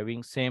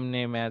having same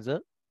name as a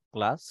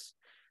class.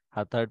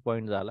 हा थर्ड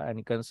पॉइंट झाला.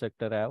 आणि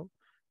constructor have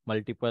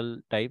multiple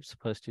types.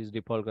 First is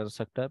default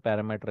constructor,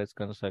 पॅरामीटराइज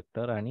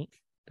constructor आणि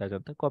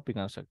त्याच्यानंतर कॉपी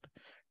कन्स्ट्रक्टर.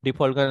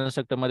 डिफॉल्ट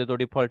कन्स्ट्रक्टर मध्ये तो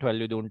default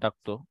value देऊन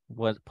टाकतो.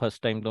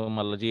 First time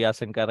तुम्हाला जी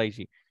असाइन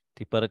करायची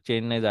ती परत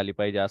चेंज नाही झाली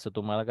पाहिजे असं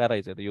तुम्हाला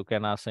करायचं, तर you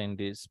can assign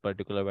this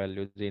particular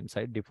value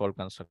inside default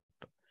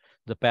constructor.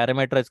 The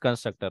पॅरामीटराइज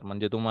constructor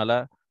म्हणजे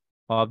तुम्हाला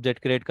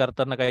ऑब्जेक्ट क्रिएट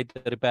करताना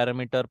काहीतरी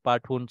पॅरामीटर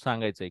पाठवून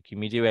सांगायचंय की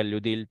मी जी व्हॅल्यू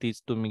देईल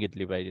तीच तुम्ही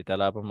घेतली पाहिजे,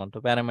 त्याला आपण म्हणतो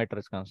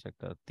पॅरामीटर्स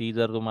कन्स्ट्रक्टर. ती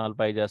जर तुम्हाला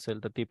पाहिजे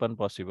असेल तर ती पण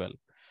पॉसिबल,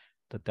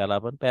 तर त्याला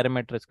आपण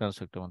पॅरामीटर्स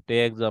कन्स्ट्रक्टर म्हणतो.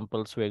 ते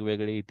एक्झाम्पल्स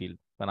वेगवेगळे येतील,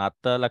 पण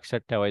आता लक्षात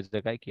ठेवायचं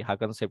काय की हा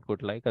कन्सेप्ट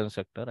कुठला आहे,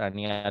 कन्स्ट्रक्टर,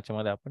 आणि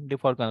याच्यामध्ये आपण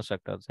डिफॉल्ट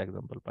कन्स्ट्रक्टरचं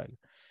एक्झाम्पल पाहिलं.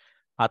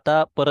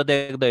 आता परत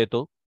एकदा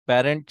येतो,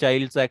 पॅरेंट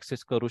चाइल्डचा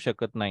ऍक्सेस करू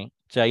शकत नाही,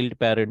 चाइल्ड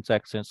पॅरेंटचा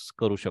ऍक्सेस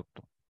करू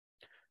शकतो.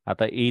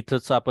 आता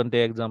इथंच आपण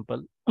ते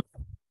एक्झाम्पल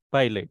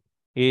पाहिलंय.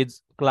 एज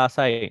क्लास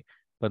आहे,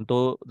 पण तो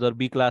जर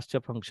बी क्लासच्या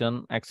फंक्शन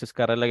ऍक्सेस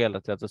करायला गेला,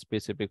 त्याचं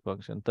स्पेसिफिक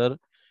फंक्शन, तर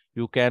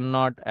you can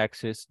not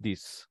access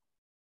this.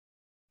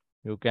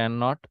 You can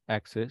not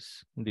access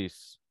दिस.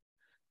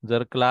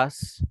 जर क्लास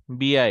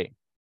बी आहे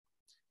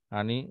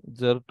आणि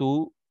जर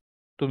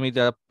तुम्ही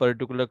त्या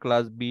पर्टिक्युलर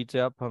क्लास बी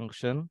च्या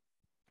फंक्शन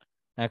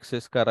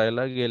ऍक्सेस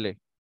करायला गेले,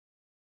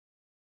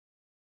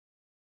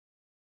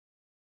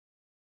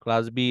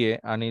 क्लास बी आहे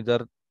आणि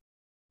जर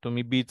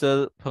तुम्ही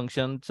बीचं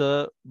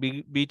फंक्शनचं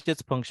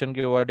बीचेच फंक्शन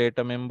किंवा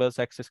डेटा मेंबर्स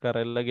ऍक्सेस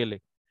करायला गेले,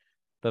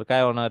 तर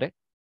काय होणार आहे,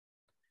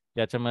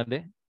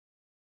 याच्यामध्ये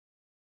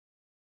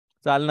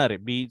चालणार आहे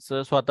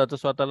बीचं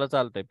स्वतःला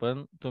चालतंय,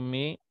 पण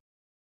तुम्ही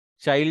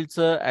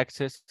चाइल्डचं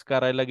ऍक्सेस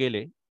करायला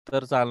गेले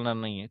तर चालणार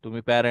नाहीये.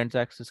 तुम्ही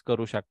पॅरेंटचा ऍक्सेस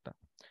करू शकता.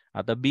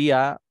 आता बी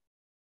हा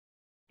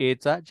ए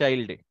चा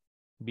चाइल्ड आहे,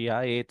 बी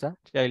हा ए चा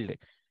चाइल्ड आहे.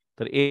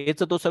 तर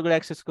एचं तो सगळं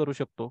ऍक्सेस करू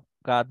शकतो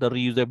का, तर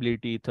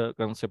रियुजेबिलिटी इथं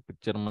कन्सेप्ट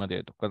पिक्चर मध्ये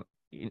येतो.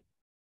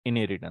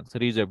 इनहेरिटन्स,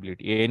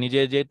 रियुजेबिलिटी, एने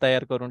जे जे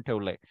तयार करून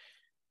ठेवलंय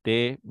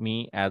ते मी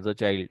ऍज अ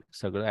चाइल्ड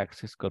सगळं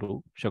ऍक्सेस करू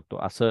शकतो,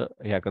 असं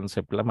ह्या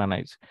कन्सेप्टला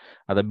म्हणायचं.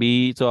 आता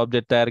बीचं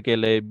ऑब्जेक्ट तयार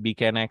केलंय, बी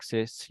can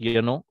access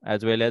I know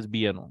as well as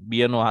BNO.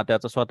 BNO हा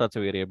त्याचा स्वतःचा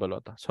व्हेरिएबल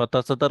होता,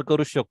 स्वतःचा तर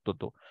करू शकतो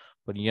तो,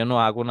 पण एनो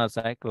हा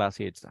कोणाचा आहे,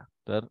 क्लास एचा,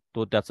 तर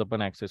तो त्याचं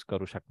पण ऍक्सेस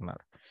करू शकणार.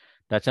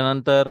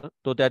 त्याच्यानंतर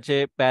तो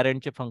त्याचे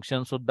पॅरेंटचे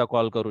फंक्शन सुद्धा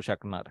कॉल करू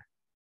शकणार.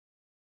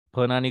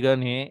 फन आणि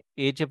गन हे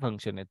ए चे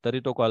फंक्शन आहे, तरी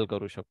तो कॉल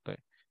करू शकतोय.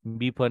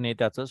 बी फन हे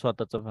त्याचं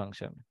स्वतःचं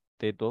फंक्शन आहे,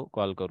 ते तो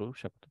कॉल करू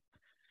शकतो.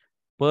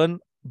 पण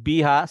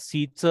बी हा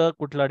सी च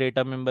कुठला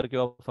डेटा मेंबर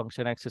किंवा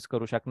फंक्शन ऍक्सेस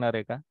करू शकणार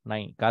आहे का,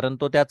 नाही, कारण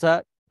तो त्याचा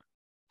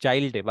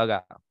चाइल्ड आहे. बघा,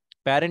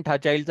 पॅरेंट हा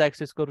चाइल्डचा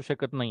ऍक्सेस करू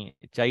शकत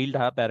नाहीये, चाइल्ड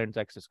हा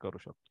पॅरेंटचा ऍक्सेस करू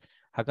शकतो.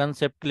 हा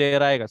कन्सेप्ट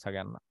क्लिअर आहे का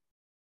सगळ्यांना?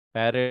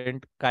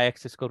 पॅरेंट काय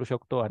ऍक्सेस करू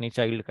शकतो आणि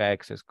चाइल्ड काय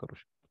ऍक्सेस करू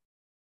शकतो,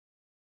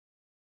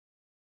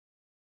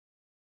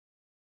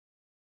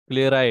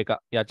 क्लिअर आहे का?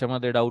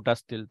 याच्यामध्ये डाऊट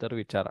असतील तर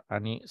विचारा.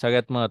 आणि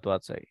सगळ्यात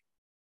महत्वाचं आहे,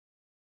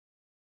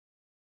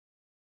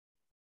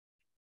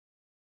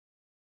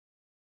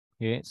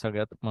 हे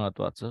सगळ्यात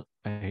महत्वाचं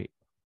आहे,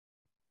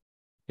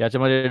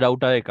 याच्यामध्ये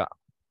डाऊट आहे का?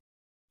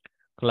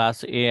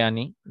 क्लास ए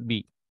आणि बी,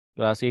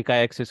 क्लास ए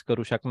काय ऍक्सेस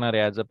करू शकणार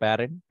आहे ऍज अ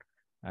पॅरेंट,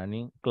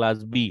 आणि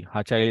क्लास बी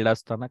हा चाइल्ड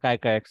असताना काय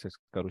काय ऍक्सेस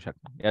करू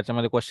शकणार,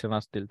 याच्यामध्ये क्वेश्चन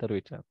असतील तर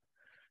विचार.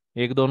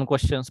 एक दोन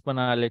क्वेश्चन्स पण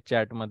आले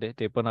चॅटमध्ये,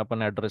 ते पण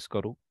आपण ऍड्रेस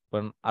करू.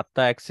 पण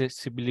आता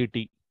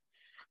ऍक्सेसिबिलिटी,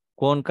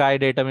 कोण काय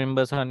डेटा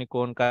मेंबर्स आणि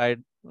कोण काय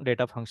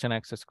डेटा फंक्शन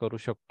ऍक्सेस करू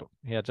शकतो,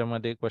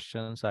 याच्यामध्ये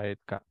क्वेश्चन्स आहेत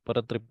का?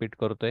 परत रिपीट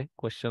करतोय,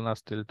 क्वेश्चन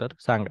असतील तर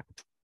सांगा.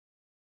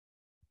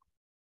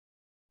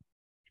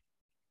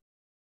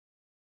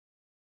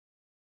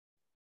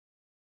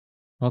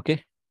 ओके,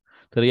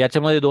 तर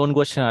याच्यामध्ये दोन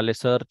क्वेश्चन आले,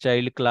 सर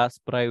चाइल्ड क्लास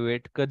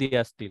प्रायव्हेट कधी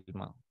असतील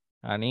मग,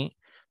 आणि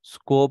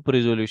स्कोप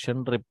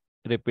रिझोल्युशन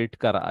रिपीट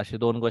करा, असे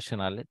दोन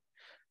क्वेश्चन आले.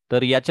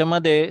 तर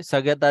याच्यामध्ये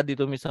सगळ्यात आधी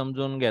तुम्ही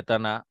समजून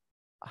घेताना,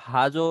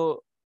 हा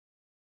जो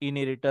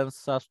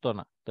इनहेरिटन्स असतो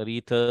ना, तर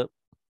इथं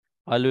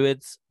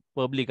ऑलवेज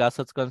पब्लिक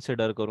असंच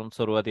कन्सिडर करून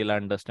सुरुवातीला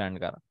अंडरस्टँड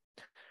करा.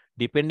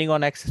 डिपेंडिंग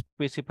ऑन ऍक्सेस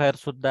स्पेसिफायर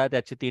सुद्धा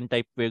त्याचे 3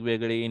 टाईप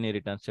वेगवेगळे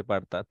इनहेरिटन्सचे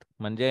पडतात.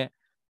 म्हणजे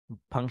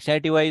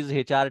फंक्शनॅलिटी वाईज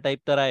हे 4 टाईप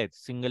तर आहेत,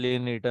 सिंगल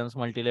इनहेरिटन्स,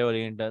 मल्टीलेवल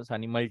इनहेरिटन्स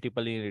आणि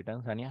मल्टिपल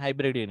इनहेरिटन्स आणि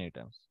हायब्रिड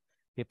इनहेरिटन्स.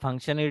 हे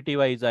फंक्शनॅलिटी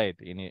वाईज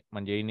आहेत,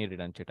 म्हणजे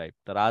इनहेरिटन्सचे टाईप.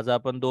 तर आज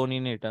आपण 2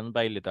 इनहेरिटन्स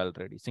पाहिलेत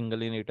ऑलरेडी,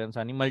 सिंगल इनहेरिटन्स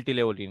आणि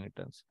मल्टीलेवल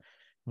इनहेरिटन्स.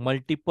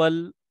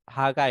 मल्टिपल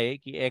हा काय आहे,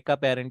 की एका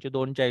पॅरेंटचे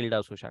 2 चाइल्ड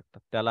असू शकतात,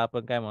 त्याला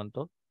आपण काय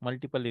म्हणतो,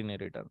 मल्टिपल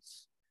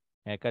इनहेरिटन्स.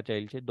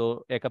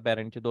 एका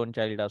पॅरेंटचे 2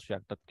 चाइल्ड असू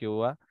शकतात,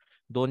 किंवा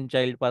 2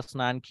 चाइल्ड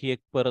पासून आणखी एक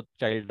परत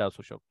चाइल्ड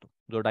असू शकतो.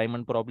 जो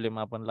डायमंड प्रॉब्लेम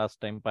आपण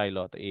लास्ट टाइम पाहिला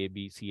होता, ए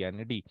बी सी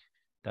आणि डी,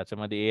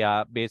 त्याच्यामध्ये ए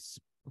हा बेस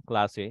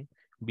क्लास आहे,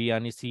 बी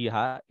आणि सी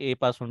हा ए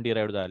पासून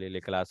डिराइव्ह झालेले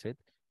क्लास आहेत,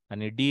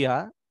 आणि डी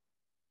हा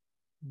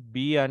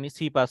बी आणि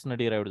सी पासून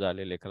डिराइव्ह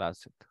झालेले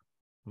क्लास आहेत.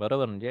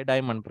 बरोबर, म्हणजे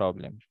डायमंड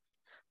प्रॉब्लेम.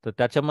 तर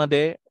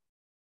त्याच्यामध्ये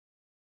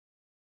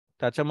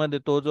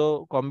तो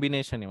जो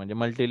कॉम्बिनेशन आहे, म्हणजे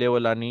मल्टी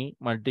लेवल आणि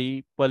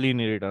मल्टिपल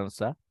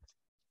इनहेरिटन्सचा,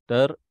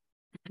 तर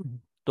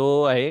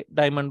तो आहे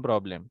डायमंड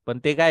प्रॉब्लेम. पण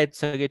ते काय आहेत,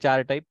 सगळे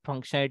 4 टाईप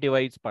फंक्शनॅलिटी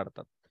वाईज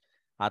पडतात.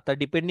 आता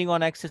डिपेंडिंग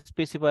ऑन ऍक्सेस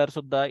स्पेसिफायर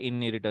सुद्धा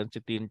इनहेरिटन्सचे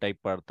 3 टाईप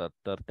पडतात.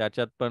 तर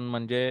त्याच्यात पण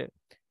म्हणजे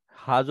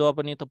हा जो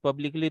आपण इथं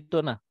पब्लिक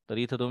लिहितो ना, तर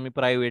इथं तुम्ही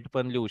प्रायव्हेट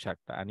पण लिहू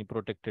शकता आणि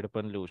प्रोटेक्टेड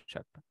पण लिहू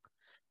शकता.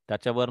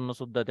 त्याच्यावरनं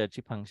सुद्धा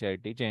त्याची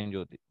फंक्शनॅलिटी चेंज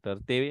होते. तर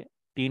ते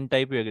 3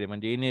 टाईप वेगळे,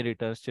 म्हणजे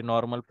इनहेरिटन्सचे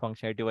नॉर्मल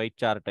फंक्शनॅलिटी वाईज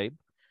 4 टाईप,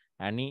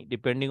 आणि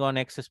depending on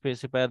access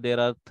specifier there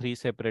are 3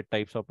 separate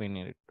types of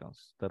inheritance.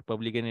 तर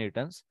पब्लिक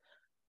इनहेरिटन्स,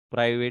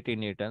 प्रायव्हेट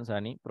इनहेरिटन्स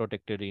आणि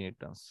प्रोटेक्टेड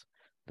इनहेरिटन्स.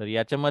 तर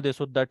याच्यामध्ये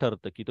सुद्धा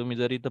ठरतं, की तुम्ही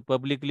जर इथं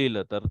पब्लिक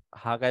लिहिलं, तर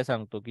हा काय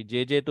सांगतो, की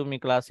जे जे तुम्ही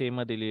क्लास ए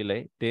मध्ये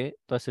लिहिलंय ते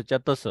तसंच्या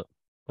तसं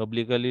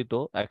पब्लिकली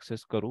तो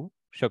ऍक्सेस करू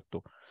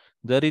शकतो.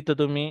 जर इथं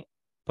तुम्ही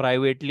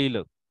प्रायव्हेट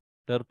लिहिलं,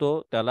 तर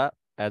तो त्याला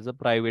ऍज अ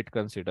प्रायव्हेट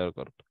कन्सिडर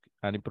करतो,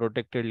 आणि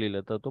प्रोटेक्टेड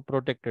लिहिलं तर तो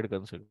प्रोटेक्टेड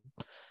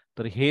कन्सिडर.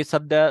 तर हे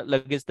सध्या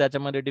लगेच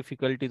त्याच्यामध्ये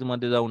डिफिकल्टीज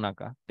मध्ये जाऊ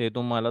नका, ते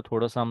तुम्हाला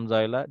थोडं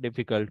समजायला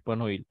डिफिकल्ट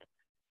पण होईल.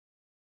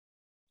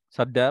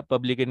 सध्या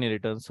पब्लिक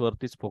इनहेरिटन्स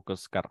वरतीच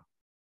फोकस करा.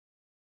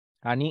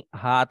 आणि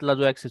हा आतला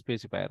जो ऍक्सेस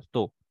स्पेसिफायर,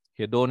 तो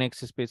हे 2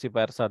 ऍक्सेस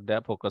स्पेसिफायर सध्या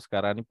फोकस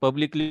करा, आणि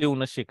पब्लिक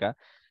लिहूनच शिका.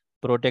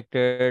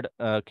 प्रोटेक्टेड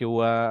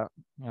किंवा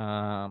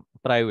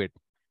प्रायव्हेट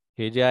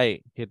हे जे आहे,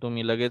 हे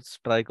तुम्ही लगेच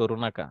ट्राय करू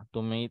नका.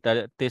 तुम्ही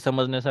ते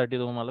समजण्यासाठी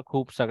तुम्हाला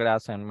खूप सगळ्या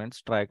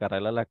असाइनमेंट्स ट्राय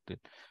करायला लागतील.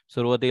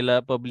 सुरुवातीला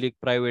पब्लिक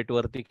प्रायव्हेट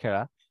वरती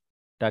खेळा.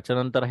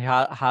 त्याच्यानंतर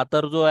हा हा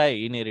तर जो आहे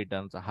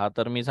इनहेरिटन्सचा, हा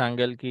तर मी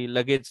सांगेल की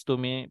लगेच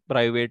तुम्ही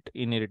प्रायव्हेट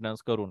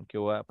इनहेरिटन्स करून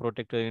किंवा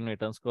प्रोटेक्टेड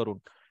इनहेरिटन्स करून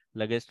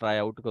लगेच ट्राय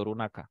आउट करू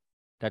नका.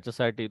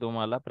 त्याच्यासाठी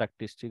तुम्हाला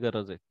प्रॅक्टिसची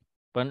गरज आहे.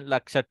 पण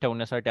लक्षात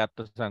ठेवण्यासाठी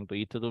आता सांगतो,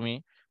 इथं तुम्ही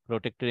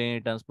प्रोटेक्टेड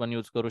इनहेरिटन्स पण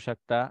यूज करू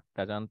शकता,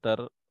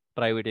 त्याच्यानंतर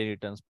प्रायव्हेट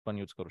इनहेरिटन्स पण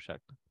यूज करू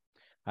शकता.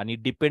 आणि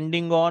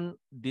depending on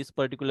this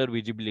particular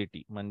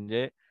visibility,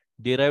 म्हणजे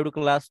डिराइव्हड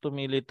क्लास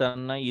तुम्ही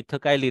लिहिताना इथं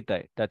काय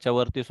लिहिताय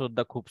त्याच्यावरती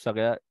सुद्धा खूप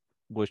सगळ्या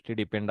गोष्टी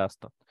डिपेंड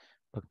असतात.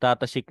 फक्त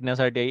आता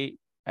शिकण्यासाठी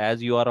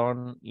as you R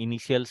on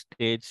initial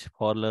stage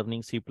for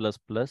learning C++,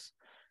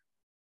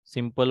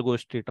 simple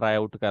गोष्टी ट्राय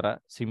आउट करा,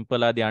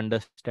 सिंपल आधी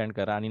अंडरस्टँड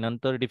करा आणि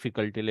नंतर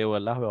डिफिकल्टी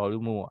लेवलला हळूहळू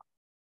मूव्ह व्हा.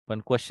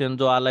 पण क्वेश्चन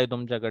जो आलाय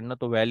तुमच्याकडनं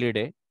तो व्हॅलिड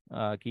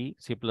आहे की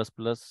C++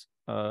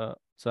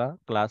 चा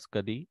क्लास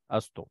कधी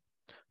असतो,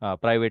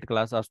 प्रायव्हेट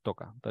क्लास असतो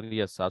का? तर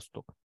येस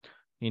असतो.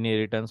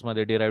 इनहेरिटन्स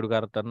मध्ये डिराईव्ह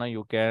करताना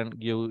you can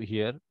give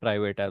here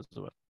private as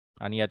वेल.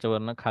 आणि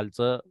याच्यावरनं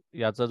खालचं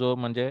याचा जो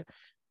म्हणजे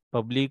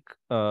पब्लिक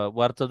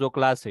वरचा जो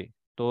क्लास आहे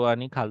तो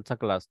आणि खालचा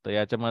क्लास, तर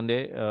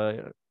याच्यामध्ये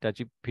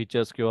त्याची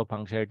फीचर्स किंवा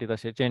फंक्शनॅलिटी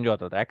तसे चेंज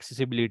होतात.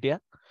 ॲक्सेसिबिलिटी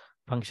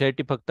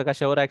फंक्शनॅलिटी फक्त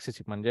कशावर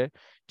ॲक्सेसिबल म्हणजे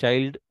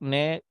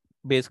चाइल्डने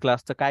बेस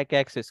क्लासचं काय काय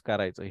ॲक्सेस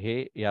करायचं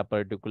हे या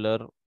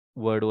पर्टिक्युलर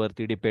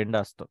वर्डवरती डिपेंड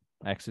असतं.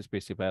 ॲक्सेस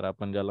स्पेसिफायर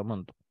आपण ज्याला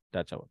म्हणतो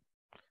त्याच्यावर.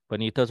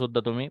 पण इथं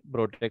सुद्धा तुम्ही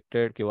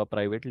प्रोटेक्टेड किंवा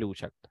प्रायव्हेट लिहू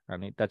शकता.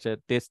 आणि त्याच्या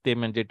तेच ते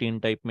म्हणजे 3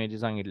 टाईप मी जे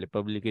सांगितले,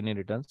 पब्लिक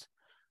इनहेरिटन्स,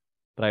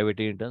 प्रायव्हेट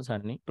इनहेरिटन्स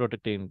आणि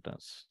प्रोटेक्टेड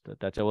इनहेरिटन्स. तर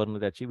त्याच्यावरनं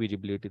त्याची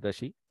विजिबिलिटी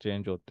तशी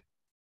चेंज होते.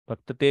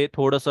 फक्त ते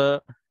थोडंसं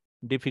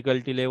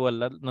डिफिकल्टी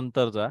लेवलला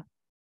नंतर जा,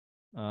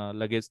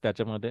 लगेच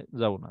त्याच्यामध्ये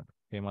जाऊ नका,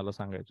 हे मला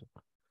सांगायचं.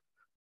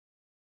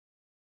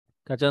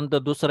 त्याच्यानंतर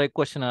दुसरा एक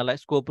क्वेश्चन आलाय,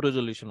 scope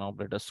resolution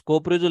operator.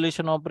 Scope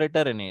resolution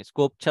operator आहे नाही,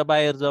 स्कोपच्या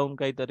बाहेर जाऊन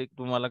काहीतरी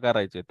तुम्हाला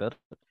करायचे तर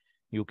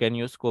you can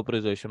use scope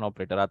resolution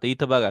operator. आता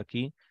इथं बघा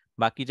की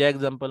बाकीच्या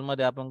एक्झाम्पल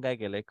मध्ये आपण काय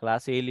केलंय,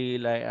 क्लास ए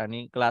लिहिलाय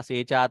आणि क्लास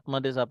एच्या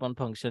आतमध्येच आपण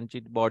फंक्शनची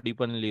बॉडी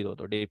पण लिहित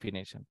होतो,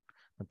 डेफिनेशन.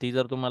 ती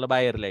जर तुम्हाला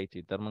बाहेर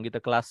लिहायची तर मग इथं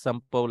क्लास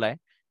संपवलाय,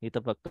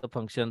 इथं फक्त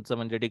फंक्शनचं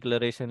म्हणजे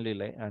डिक्लरेशन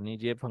लिहिलंय आणि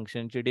जे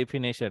फंक्शनची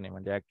डेफिनेशन आहे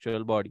म्हणजे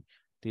ऍक्च्युअल बॉडी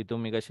ती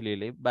तुम्ही कशी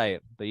लिहिली बाहेर.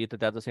 तर इथं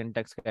त्याचं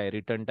सिंटॅक्स काय,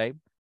 return type,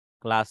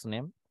 class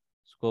name,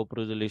 scope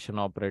resolution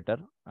operator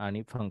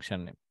आणि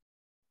फंक्शन नेम.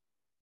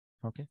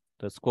 ओके,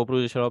 तर स्कोप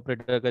रिझोल्युशन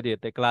ऑपरेटर कधी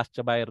येते,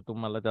 क्लासच्या बाहेर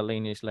तुम्हाला त्याला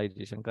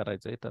इनिशियलायझेशन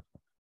करायचंय तर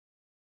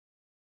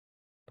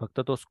फक्त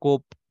तो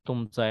स्कोप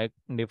तुमचा एक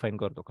डिफाईन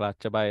करतो,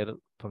 क्लासच्या बाहेर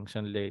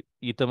फंक्शन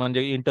इथं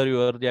म्हणजे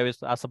इंटरव्ह्यूवर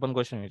ज्यावेळेस असं पण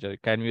क्वेश्चन विचार,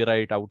 can we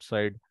write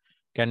outside,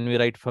 can we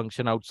write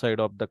function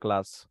outside of the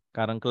class.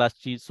 कारण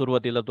क्लासची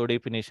सुरुवातीला तो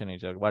डेफिनेशन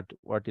विचार,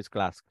 व्हॉट इज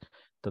क्लास.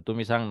 तर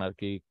तुम्ही सांगणार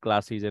की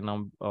class is a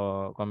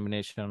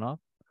combination of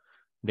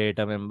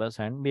data members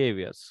and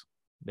behaviours.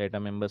 Data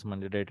members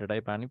म्हणजे डेटा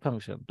टाईप आणि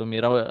फंक्शन. तुम्ही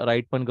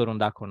राईट पण करून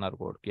दाखवणार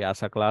कोड की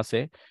असा क्लास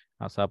आहे,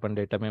 असा आपण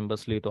डेटा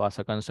मेंबर्स लिहितो,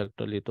 असा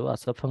कन्स्ट्रक्टर लिहितो,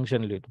 असं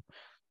फंक्शन लिहितो.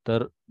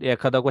 तर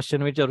एखादा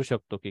क्वेश्चन विचारू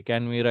शकतो की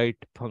can we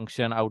write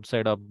function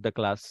outside of the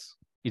class,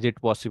 is it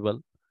possible.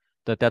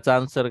 तर त्याचा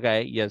आन्सर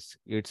काय, yes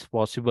it's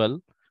possible.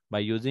 By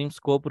using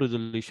scope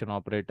resolution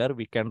operator,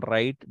 we can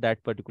write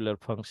that particular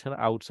function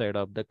outside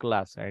of the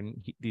class,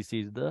 and this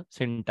is the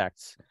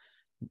syntax.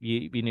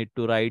 We need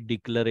to write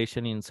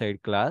declaration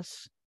inside class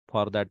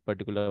for that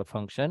particular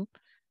function,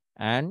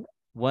 and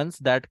once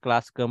that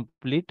class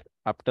complete,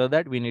 after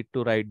that we need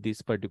to write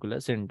this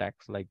particular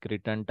syntax like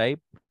return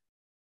type,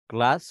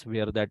 class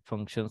where that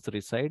functions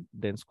reside,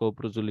 then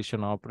scope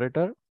resolution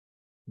operator,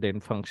 then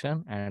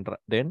function, and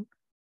then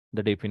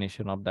the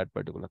definition of that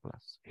particular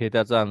class. हे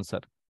त्याचा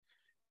answer.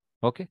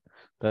 Okay,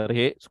 तर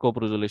हे scope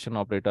resolution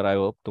operator, I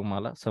hope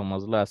तुम्हाला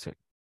समजलं असेल.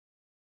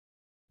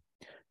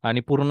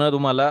 आणि पूर्ण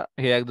तुम्हाला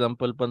हे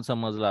एक्झाम्पल पण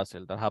समजलं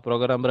असेल. तर हा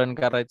प्रोग्राम रन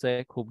करायचा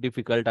आहे, खूप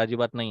डिफिकल्ट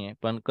अजिबात नाही आहे,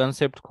 पण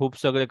कन्सेप्ट खूप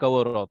सगळे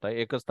कव्हर होत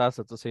आहे. 1च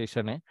तासाचं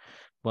सेशन आहे,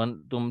 पण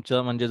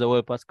तुमचं म्हणजे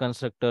जवळपास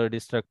कन्स्ट्रक्टर,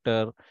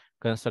 डिस्ट्रक्टर,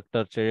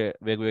 कन्स्ट्रक्टरचे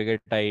वेगवेगळे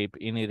टाईप,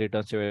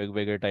 इनहेरिटन्सचे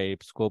वेगवेगळे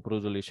टाईप, स्कोप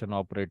रिझोल्युशन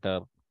ऑपरेटर,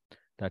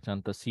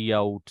 त्याच्यानंतर C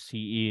out,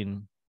 C in,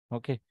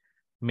 okay,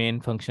 main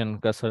function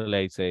कसं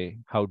लिहायचंय,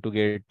 how to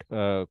get,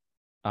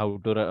 how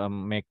to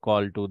make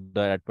call to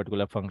that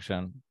particular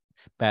function,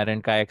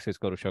 parent काय ऍक्सेस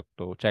करू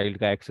शकतो, चाइल्ड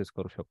काय ऍक्सेस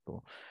करू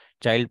शकतो,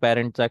 चाइल्ड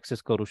पॅरेंटचा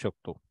ऍक्सेस करू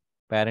शकतो,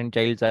 पॅरेंट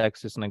चाइल्डचा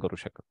ऍक्सेस नाही करू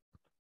शकत,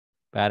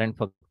 पॅरेंट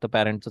फक्त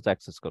पॅरेंटचाच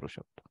ऍक्सेस करू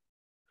शकतो.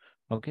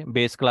 ओके,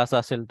 बेस क्लास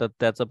असेल तर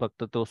त्याचं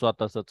फक्त तो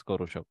स्वतःच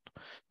करू शकतो.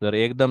 जर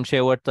एकदम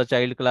शेवटचा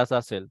चाइल्ड क्लास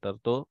असेल तर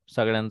तो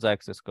सगळ्यांचा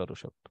ऍक्सेस करू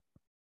शकतो.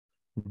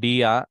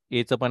 डी हा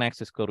एचं पण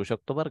ऍक्सेस करू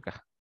शकतो बरं का,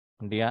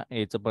 डी हा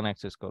एचं पण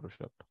ऍक्सेस करू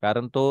शकतो,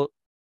 कारण तो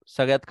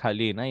सगळ्यात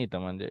खाली आहे ना इथं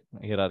म्हणजे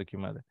हिरार्की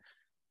मध्ये.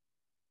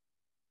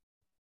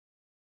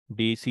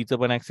 डी सीचं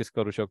पण ऍक्सेस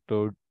करू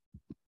शकतो,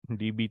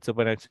 डी बीचं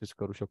पण ऍक्सेस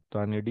करू शकतो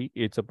आणि डी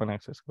एचं पण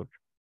ऍक्सेस करू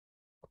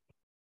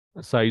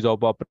शकतो. साईज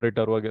ऑफ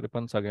ऑपरेटर वगैरे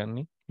पण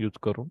सगळ्यांनी यूज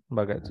करून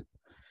बघायचं.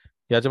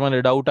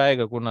 याच्यामध्ये डाऊट आहे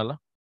का कुणाला?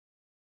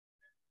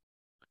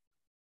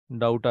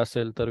 डाऊट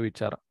असेल तर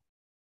विचारा.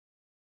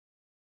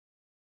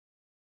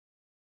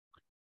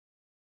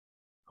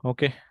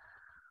 ओके,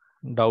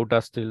 डाऊट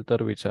असतील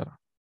तर विचारा.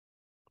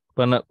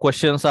 पण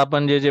क्वेश्चन्स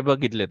आपण जे जे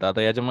बघितलेत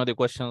आता याच्यामध्ये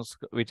क्वेश्चन्स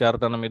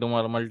विचारताना मी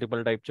तुम्हाला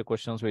मल्टिपल टाईपचे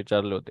क्वेश्चन्स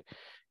विचारले होते.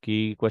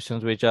 की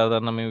क्वेश्चन्स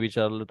विचारताना मी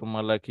विचारलं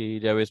तुम्हाला की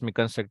ज्यावेळेस मी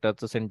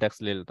कन्स्ट्रक्टरचं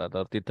सिंटॅक्स लिहिलं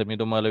तर तिथं मी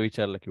तुम्हाला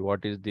विचारलं की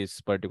what is this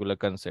particular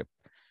concept.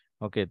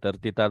 Okay, तर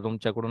तिथं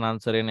तुमच्याकडून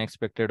आन्सर येणं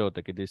एक्सपेक्टेड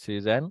होतं की दिस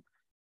इज अन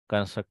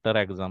कन्स्ट्रक्टर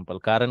एक्झाम्पल.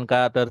 कारण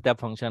का, तर त्या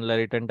फंक्शनला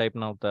रिटर्न टाईप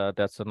नव्हता,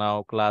 त्याचं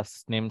नाव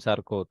क्लास नेम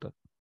सारखं होतं.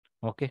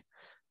 ओके,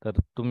 तर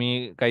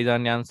तुम्ही काही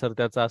जणांनी आन्सर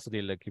त्याचा असं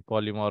दिलं की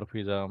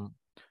पॉलिमॉर्फिझम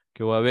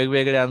किंवा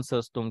वेगवेगळे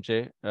आन्सर्स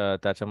तुमचे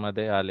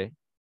त्याच्यामध्ये आले.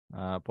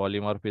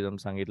 पॉलिमॉर्फिझम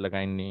सांगितलं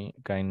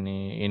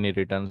काहींनी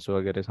इनहेरिटन्स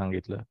वगैरे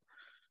सांगितलं.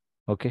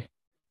 ओके,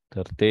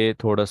 तर ते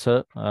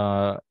थोडंसं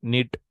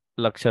नीट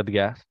लक्षात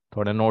घ्या.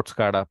 थोड्या नोट्स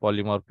काढा.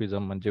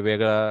 पॉलिमॉर्फिझम म्हणजे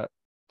वेगळा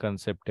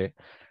कन्सेप्ट आहे,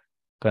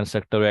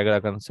 कन्स्ट्रक्टर वेगळा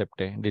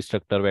कन्सेप्ट आहे,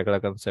 डिस्ट्रक्टर वेगळा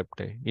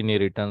कन्सेप्ट आहे,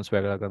 इनहेरिटन्स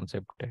वेगळा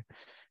कन्सेप्ट आहे.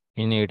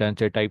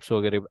 इनहेरिटन्सचे टाइप्स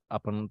वगैरे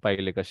आपण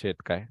पाहिले कसे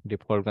आहेत काय.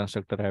 Default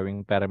constructor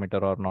having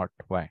parameter or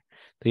not Y.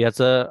 तर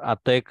याचं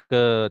आता एक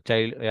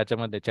चाइल्ड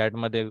याच्यामध्ये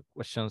चॅटमध्ये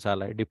क्वेश्चन्स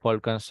आलाय.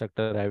 Default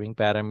constructor having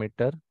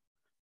parameter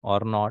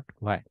or not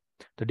Y.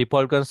 तर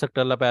डिफॉल्ट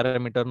कन्स्ट्रक्टरला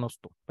पॅरामीटर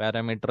नसतो.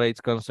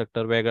 पॅरामीटराइज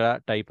कन्स्ट्रक्टर वेगळा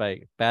टाईप आहे.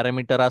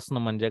 पॅरामीटर असणं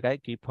म्हणजे काय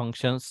की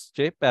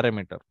फंक्शन्सचे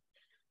पॅरामीटर.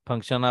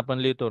 फंक्शन आपण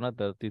लिहितो ना,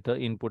 तर तिथं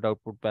इनपुट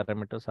आउटपुट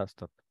पॅरामीटर्स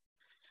असतात.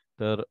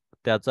 तर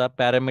त्याचा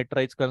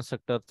पॅरामीटराइज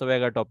कन्स्ट्रक्टरचा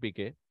वेगळा टॉपिक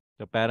आहे.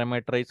 तर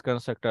पॅरामीटराइज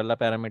कन्स्ट्रक्टरला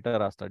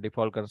पॅरामीटर असतात,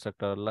 डिफॉल्ट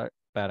कन्स्ट्रक्टरला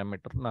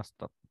पॅरामीटर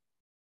नसतात.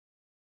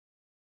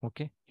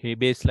 ओके, हे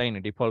बेसलाईन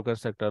आहे. डिफॉल्ट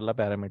कन्स्ट्रक्टरला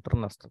पॅरामीटर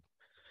नसतात,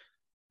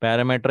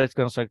 पॅरामीटराइज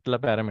कन्स्ट्रक्टरला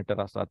पॅरामीटर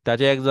असतात.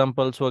 त्याचे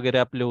एक्झाम्पल्स वगैरे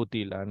आपले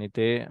होतील आणि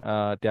ते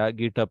त्या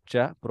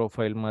गिटहबच्या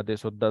प्रोफाईलमध्ये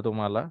सुद्धा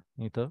तुम्हाला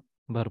इथं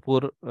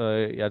भरपूर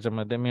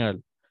याच्यामध्ये मिळेल.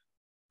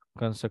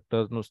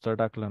 कन्स्ट्रक्टर नुसतं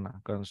टाकलं ना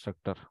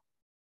कन्स्ट्रक्टर.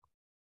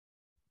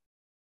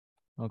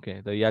 ओके,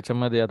 तर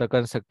याच्यामध्ये आता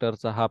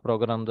कन्स्ट्रक्टरचा हा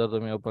प्रोग्राम जर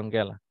तुम्ही ओपन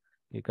केला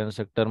की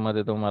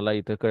कन्स्ट्रक्टरमध्ये तुम्हाला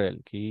इथं कळेल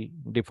की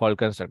डिफॉल्ट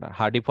कन्स्ट्रक्टर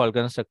हा डिफॉल्ट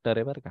कन्स्ट्रक्टर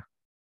आहे बरं का.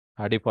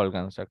 हा डिफॉल्ट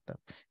कन्स्ट्रक्टर,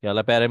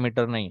 याला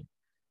पॅरामीटर नाही.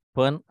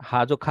 पण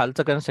हा जो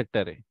खालचा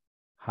कन्स्ट्रक्टर आहे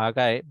हा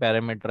काय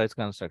पॅरामीटराइज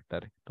कन्स्ट्रक्टर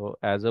आहे. तो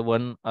ॲज अ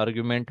वन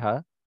आर्ग्युमेंट हा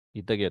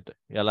इथं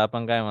घेतोय. याला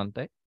आपण काय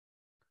म्हणताय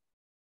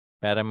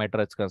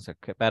पॅरामीटराइज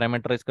कन्स्ट्रक्टर.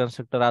 पॅरामीटराइज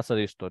कन्स्ट्रक्टर असा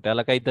दिसतो,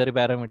 त्याला काहीतरी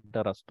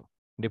पॅरामीटर असतो.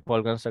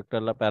 डिफॉल्ट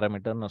कन्स्ट्रक्टरला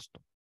पॅरामीटर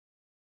नसतो.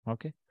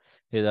 ओके,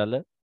 हे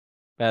झालं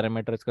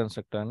पॅरामीटराइज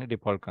कन्स्ट्रक्टर आणि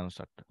डिफॉल्ट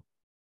कन्स्ट्रक्टर.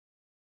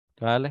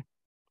 कळालं?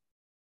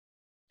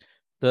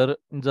 तर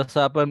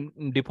जसं आपण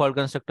डिफॉल्ट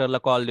कन्स्ट्रक्टरला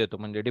कॉल देतो,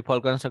 म्हणजे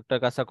डिफॉल्ट कन्स्ट्रक्टर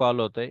कसा कॉल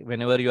होतोय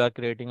whenever you R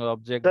creating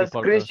object sir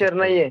default screen share constructor.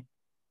 नाहीये.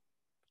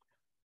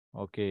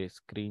 ओके,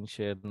 स्क्रीन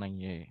शेअर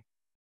नाहीये,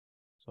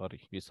 सॉरी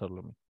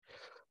विसरलो मी.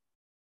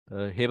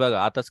 तर हे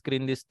बघा आता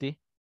स्क्रीन दिसती.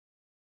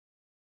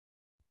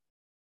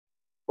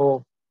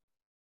 हो.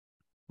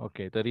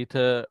 ओके, तर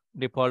इथं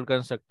डिफॉल्ट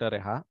कन्स्ट्रक्टर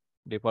आहे. हा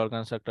डिफॉल्ट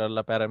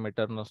कन्स्ट्रक्टरला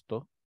पॅरामीटर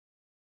नसतो,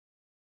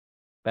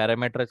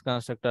 पॅरामीटराइज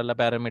कन्स्ट्रक्टरला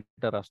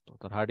पॅरामीटर असतो.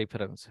 तर हा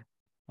डिफरन्स आहे.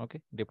 ओके,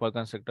 डिफॉल्ट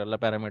कन्स्ट्रक्टरला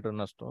पॅरामीटर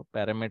नसतो,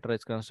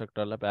 पॅरामीटराइज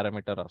कन्स्ट्रक्टरला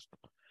पॅरामीटर असतो.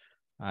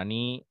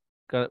 आणि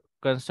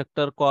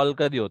कन्स्ट्रक्टर कॉल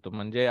कधी होतो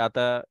म्हणजे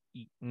आता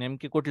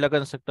नेमकी कुठल्या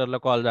कन्स्ट्रक्टरला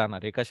कॉल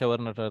जाणार हे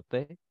कशावरनं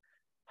ठरतंय,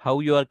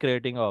 how you R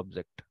creating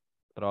object.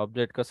 तर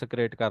ऑब्जेक्ट कसं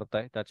क्रिएट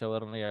करताय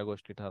त्याच्यावरनं या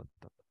गोष्टी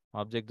ठरतात.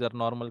 ऑब्जेक्ट जर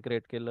नॉर्मल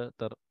क्रिएट केलं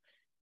तर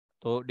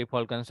तो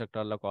डिफॉल्ट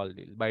कन्स्ट्रक्टरला कॉल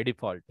देईल. By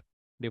default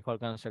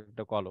default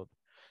constructor call होतो.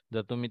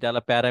 जर तुम्ही त्याला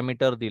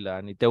पॅरामीटर दिला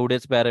आणि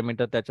तेवढेच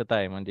पॅरामीटर त्याच्यात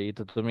आहे, म्हणजे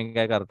इथं तुम्ही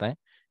काय करताय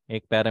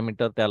एक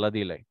पॅरामीटर त्याला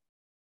दिलाय.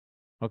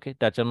 ओके,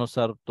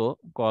 त्याच्यानुसार तो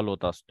कॉल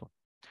होत असतो.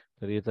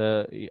 तर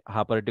इथं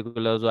हा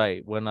पर्टिक्युलर जो आहे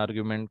वन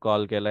आर्ग्युमेंट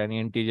कॉल केला आणि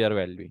इंटिजर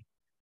व्हॅल्यू,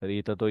 तर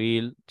इथं तो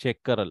येईल चेक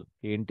करल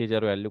की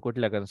इंटिजर व्हॅल्यू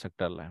कुठल्या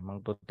कन्स्ट्रक्टरला आहे,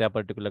 मग तो त्या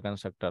पर्टिक्युलर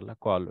कन्स्ट्रक्टरला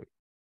कॉल होईल.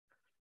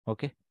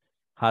 ओके,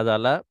 हा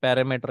झाला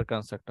पॅरामीटर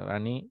कन्स्ट्रक्टर.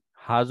 आणि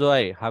हा जो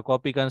आहे हा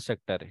कॉपी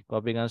कन्स्ट्रक्टर आहे.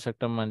 कॉपी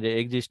कन्स्ट्रक्टर म्हणजे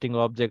एक्झिस्टिंग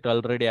ऑब्जेक्ट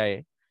ऑलरेडी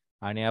आहे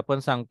आणि आपण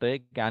सांगतोय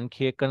की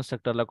आणखी एक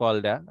कन्स्ट्रक्टरला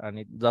कॉल द्या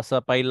आणि जसा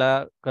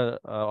पहिला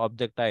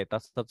ऑब्जेक्ट आहे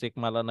तसाच एक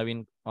मला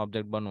नवीन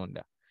ऑब्जेक्ट बनवून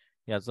द्या.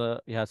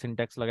 ह्या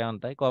सिंटॅक्सला काय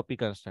म्हणताय कॉपी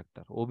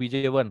कन्स्ट्रक्टर.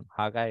 OBJ1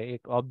 हा काय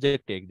एक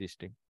ऑब्जेक्ट आहे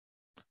एक्झिस्टिंग,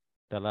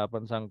 त्याला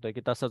आपण सांगतोय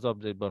की तसाच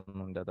ऑब्जेक्ट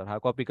बनवून द्या. तर हा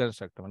कॉपी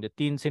कन्स्ट्रक्टर. म्हणजे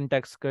 3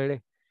 सिंटॅक्स कळले,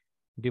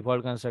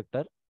 डिफॉल्ट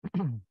कन्स्ट्रक्टर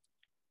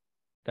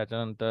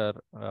त्याच्यानंतर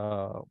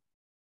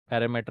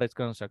पॅरामीटराइज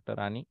कन्स्ट्रक्टर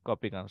आणि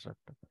कॉपी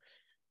कन्स्ट्रक्टर.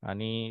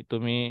 आणि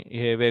तुम्ही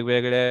हे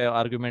वेगवेगळे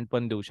आर्ग्युमेंट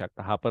पण देऊ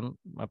शकता. हा पण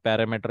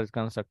पॅरामीटराइज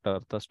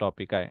कन्स्ट्रक्टरचाच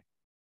टॉपिक आहे,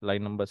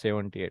 लाईन नंबर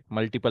 78.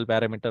 मल्टिपल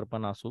पॅरामीटर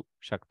पण असू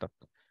शकतात.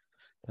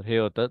 तर हे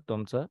होतं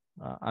तुमचं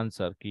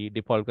आन्सर की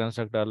डिफॉल्ट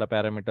कन्स्ट्रक्टरला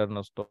पॅरामीटर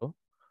नसतो.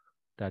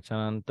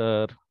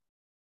 त्याच्यानंतर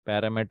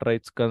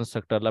पॅरामीटराइज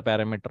कन्स्ट्रक्टरला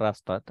पॅरामीटर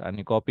असतात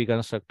आणि कॉपी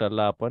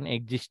कन्स्ट्रक्टरला आपण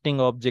एक्झिस्टिंग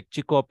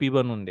ऑब्जेक्टची कॉपी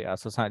बनवून दे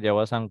असं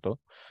जेव्हा सांगतो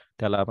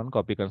त्याला आपण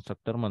कॉपी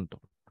कन्स्ट्रक्टर म्हणतो.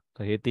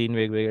 तर हे 3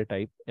 वेगवेगळे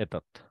टाईप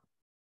येतात.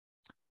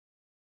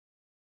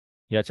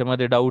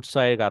 याच्यामध्ये डाऊट्स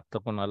आहे का आता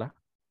कोणाला,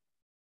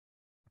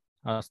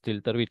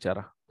 असतील तर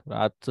विचारा.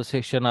 आजचं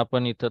सेशन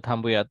आपण इथं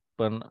थांबूयात,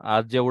 पण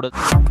आज जेवढं